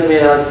ඉදිරියට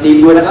මේ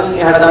තීන්දුව වෙනකන්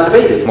එහාට දාන්න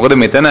බැයිද? මොකද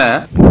මෙතන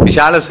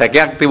විශාල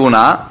සැකයක්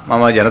තිබුණා.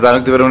 මම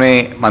ජනතාවකතිවරුනේ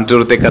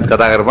මන්ත්‍රීවරුත් එක්කත්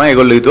කතා කරපුවා.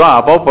 ඒගොල්ලෝ හිතුවා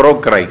ආපහු පොරොක්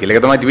කරයි කියලා.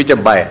 ඒක තමයි තිබිච්ච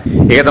බය.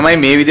 ඒක තමයි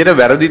මේ විදිහට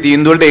වැරදි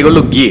තීන්දුව වලට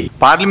ඒගොල්ලෝ ගියේ.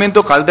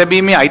 පාර්ලිමේන්තුව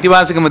කල්තැබීමේ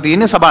අයිතිවාසිකම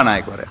තියෙන්නේ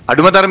සභානායකවරයා.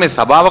 අඩුමතරමේ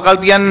සභාව කල්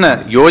තියන්න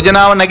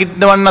යෝජනාව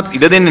නැගිටිනවන්නත්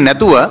ඉඩ දෙන්නේ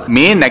නැතුව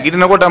මේ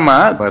නැගිටිනකොටම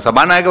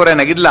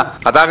සභානායකවරයා නැගිටලා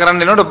කතා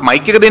කරන්න එනකොට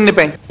මයික් එක දෙන්න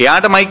එපා.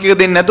 එයාට මයික් එක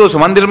දෙන්නේ නැතුව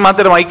සුමන්දිර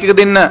මහත්තයාට මයික් එක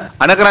දෙන්න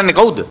අන කරන්නේ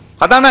කවුද?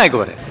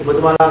 කතානායකවරයා.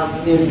 ඔබතුමාලා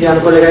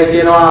ඉන්දියානු කොල්ලෙක්යි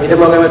කියනවා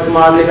හිටපු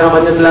අගමැතිතුමාට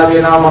මන්ත්‍රීලා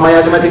කියනවා මමයි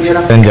අගමැති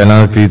කියලා. දැන්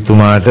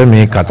ජනාධිපතිතුමාට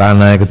මේ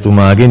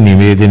කතානායකතුමාගේ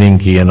නිවේදනයෙන්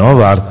කියනවා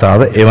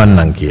වාර්තාව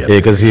එවන්නම් කියලා.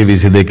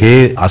 122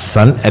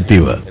 අස්සන්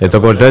ඇතිව.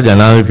 එතකොට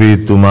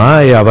ජනාධිපතිතුමා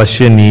ඒ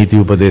අවශ්‍ය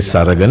නීති උපදෙස්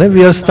අරගෙන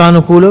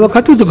ව්‍යවස්ථානුකූලව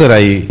කටයුතු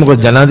කරයි.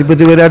 මොකද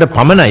ජනාධිපතිවරයාට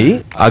පමණයි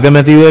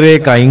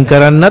අගමැතිවරයෙක් අයින්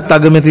කරන්නත්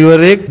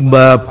අගමැතිවරයෙක්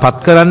පත්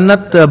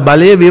කරන්නත්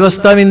බලය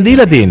ව්‍යවස්ථාවෙන්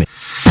දීලා තියෙන්නේ.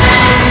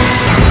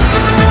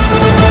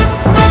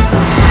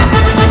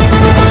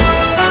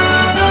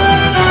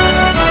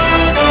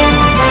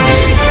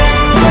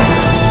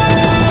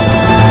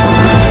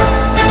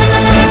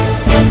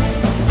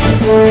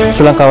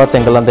 ශ්‍රී ලංකාවත්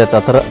එංගලන්තයත්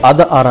අතර අද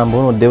ආරම්භ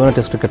වුණු දෙවන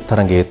ටෙස්ට් ක්‍රිකට්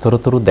තරගයේ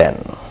තොරතුරු දැන්.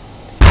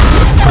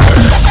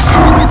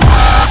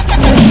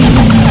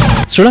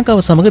 ශ්‍රී ලංකාව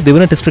සමග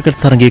දෙවන ටෙස්ට්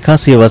ක්‍රිකට් තරගයේ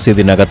කාසිය වාසිය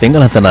දිනාගත්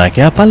එංගලන්ත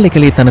නායකයා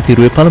පල්ලෙකලේ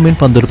තනතිරුවේ පළමුවෙන්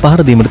පන්දුවල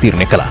පහර දීමට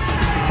තීරණය කළා.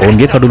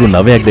 ඔවුන්ගේ කඩුළු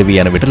 9ක්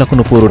දැවී යන විට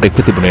ලකුණු පුවරුවට එක්ව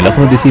තිබුණේ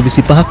ලකුණු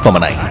 225ක්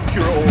පමණයි.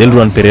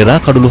 දිල්රුවන් පෙරේරා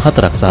කඩුළු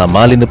 4ක් සහ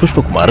මාලින්ද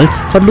පුෂ්පකුමාර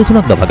කඩුළු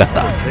 3ක් දබා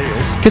ගත්තා.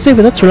 කෙසේ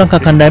වෙතත් ශ්‍රී ලංකා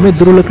කණ්ඩායමේ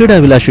දුර්වල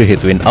ක්‍රීඩා විලාසය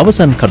හේතුවෙන්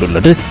අවසන්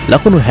කඩුල්ලට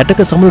ලකුණු 60ක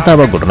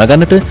සමනතාවක්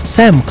ගොඩනගන්නට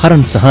සෑම්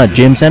කරන් සහ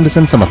ජේම්ස්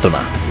ඇන්ඩර්සන් සමත්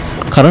වුණා.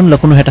 කරන්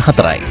ලකුණු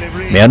 64යි.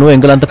 මේ අනුව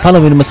එංගලන්ත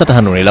පළවෙනිම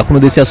සටහන වුණේ ලකුණු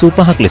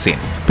 285ක් ලෙසින්.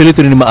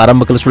 පිළිතුරින්ම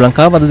ආරම්භ කළ ශ්‍රී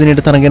ලංකාව අද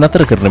දිනේට තරගය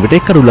නතර කරන විට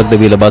එක් කඩුල්ලක්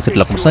දැවී ලබා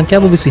සිට ලකුණු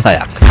සංඛ්‍යාව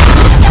 26ක්.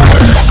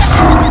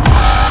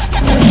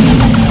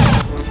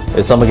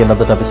 ඒ සමගින්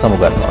අදට අපි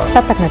සමුගන්නවා.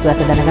 තාත්තක්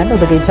නැතුවට දැනගන්න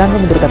ඔබගේ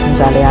ජංගම දුරකථන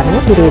ජාලය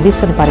අනුව තිරේ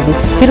දිස්වන පරිදි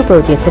හිරු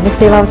ප්‍රවෘත්ති SMS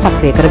සේවාව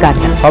සක්‍රිය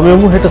කරගන්න. අපි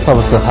යමු හෙට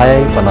සවස්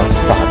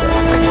 6:55ට.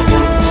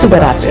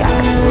 සුබ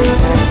රාත්‍රියක්.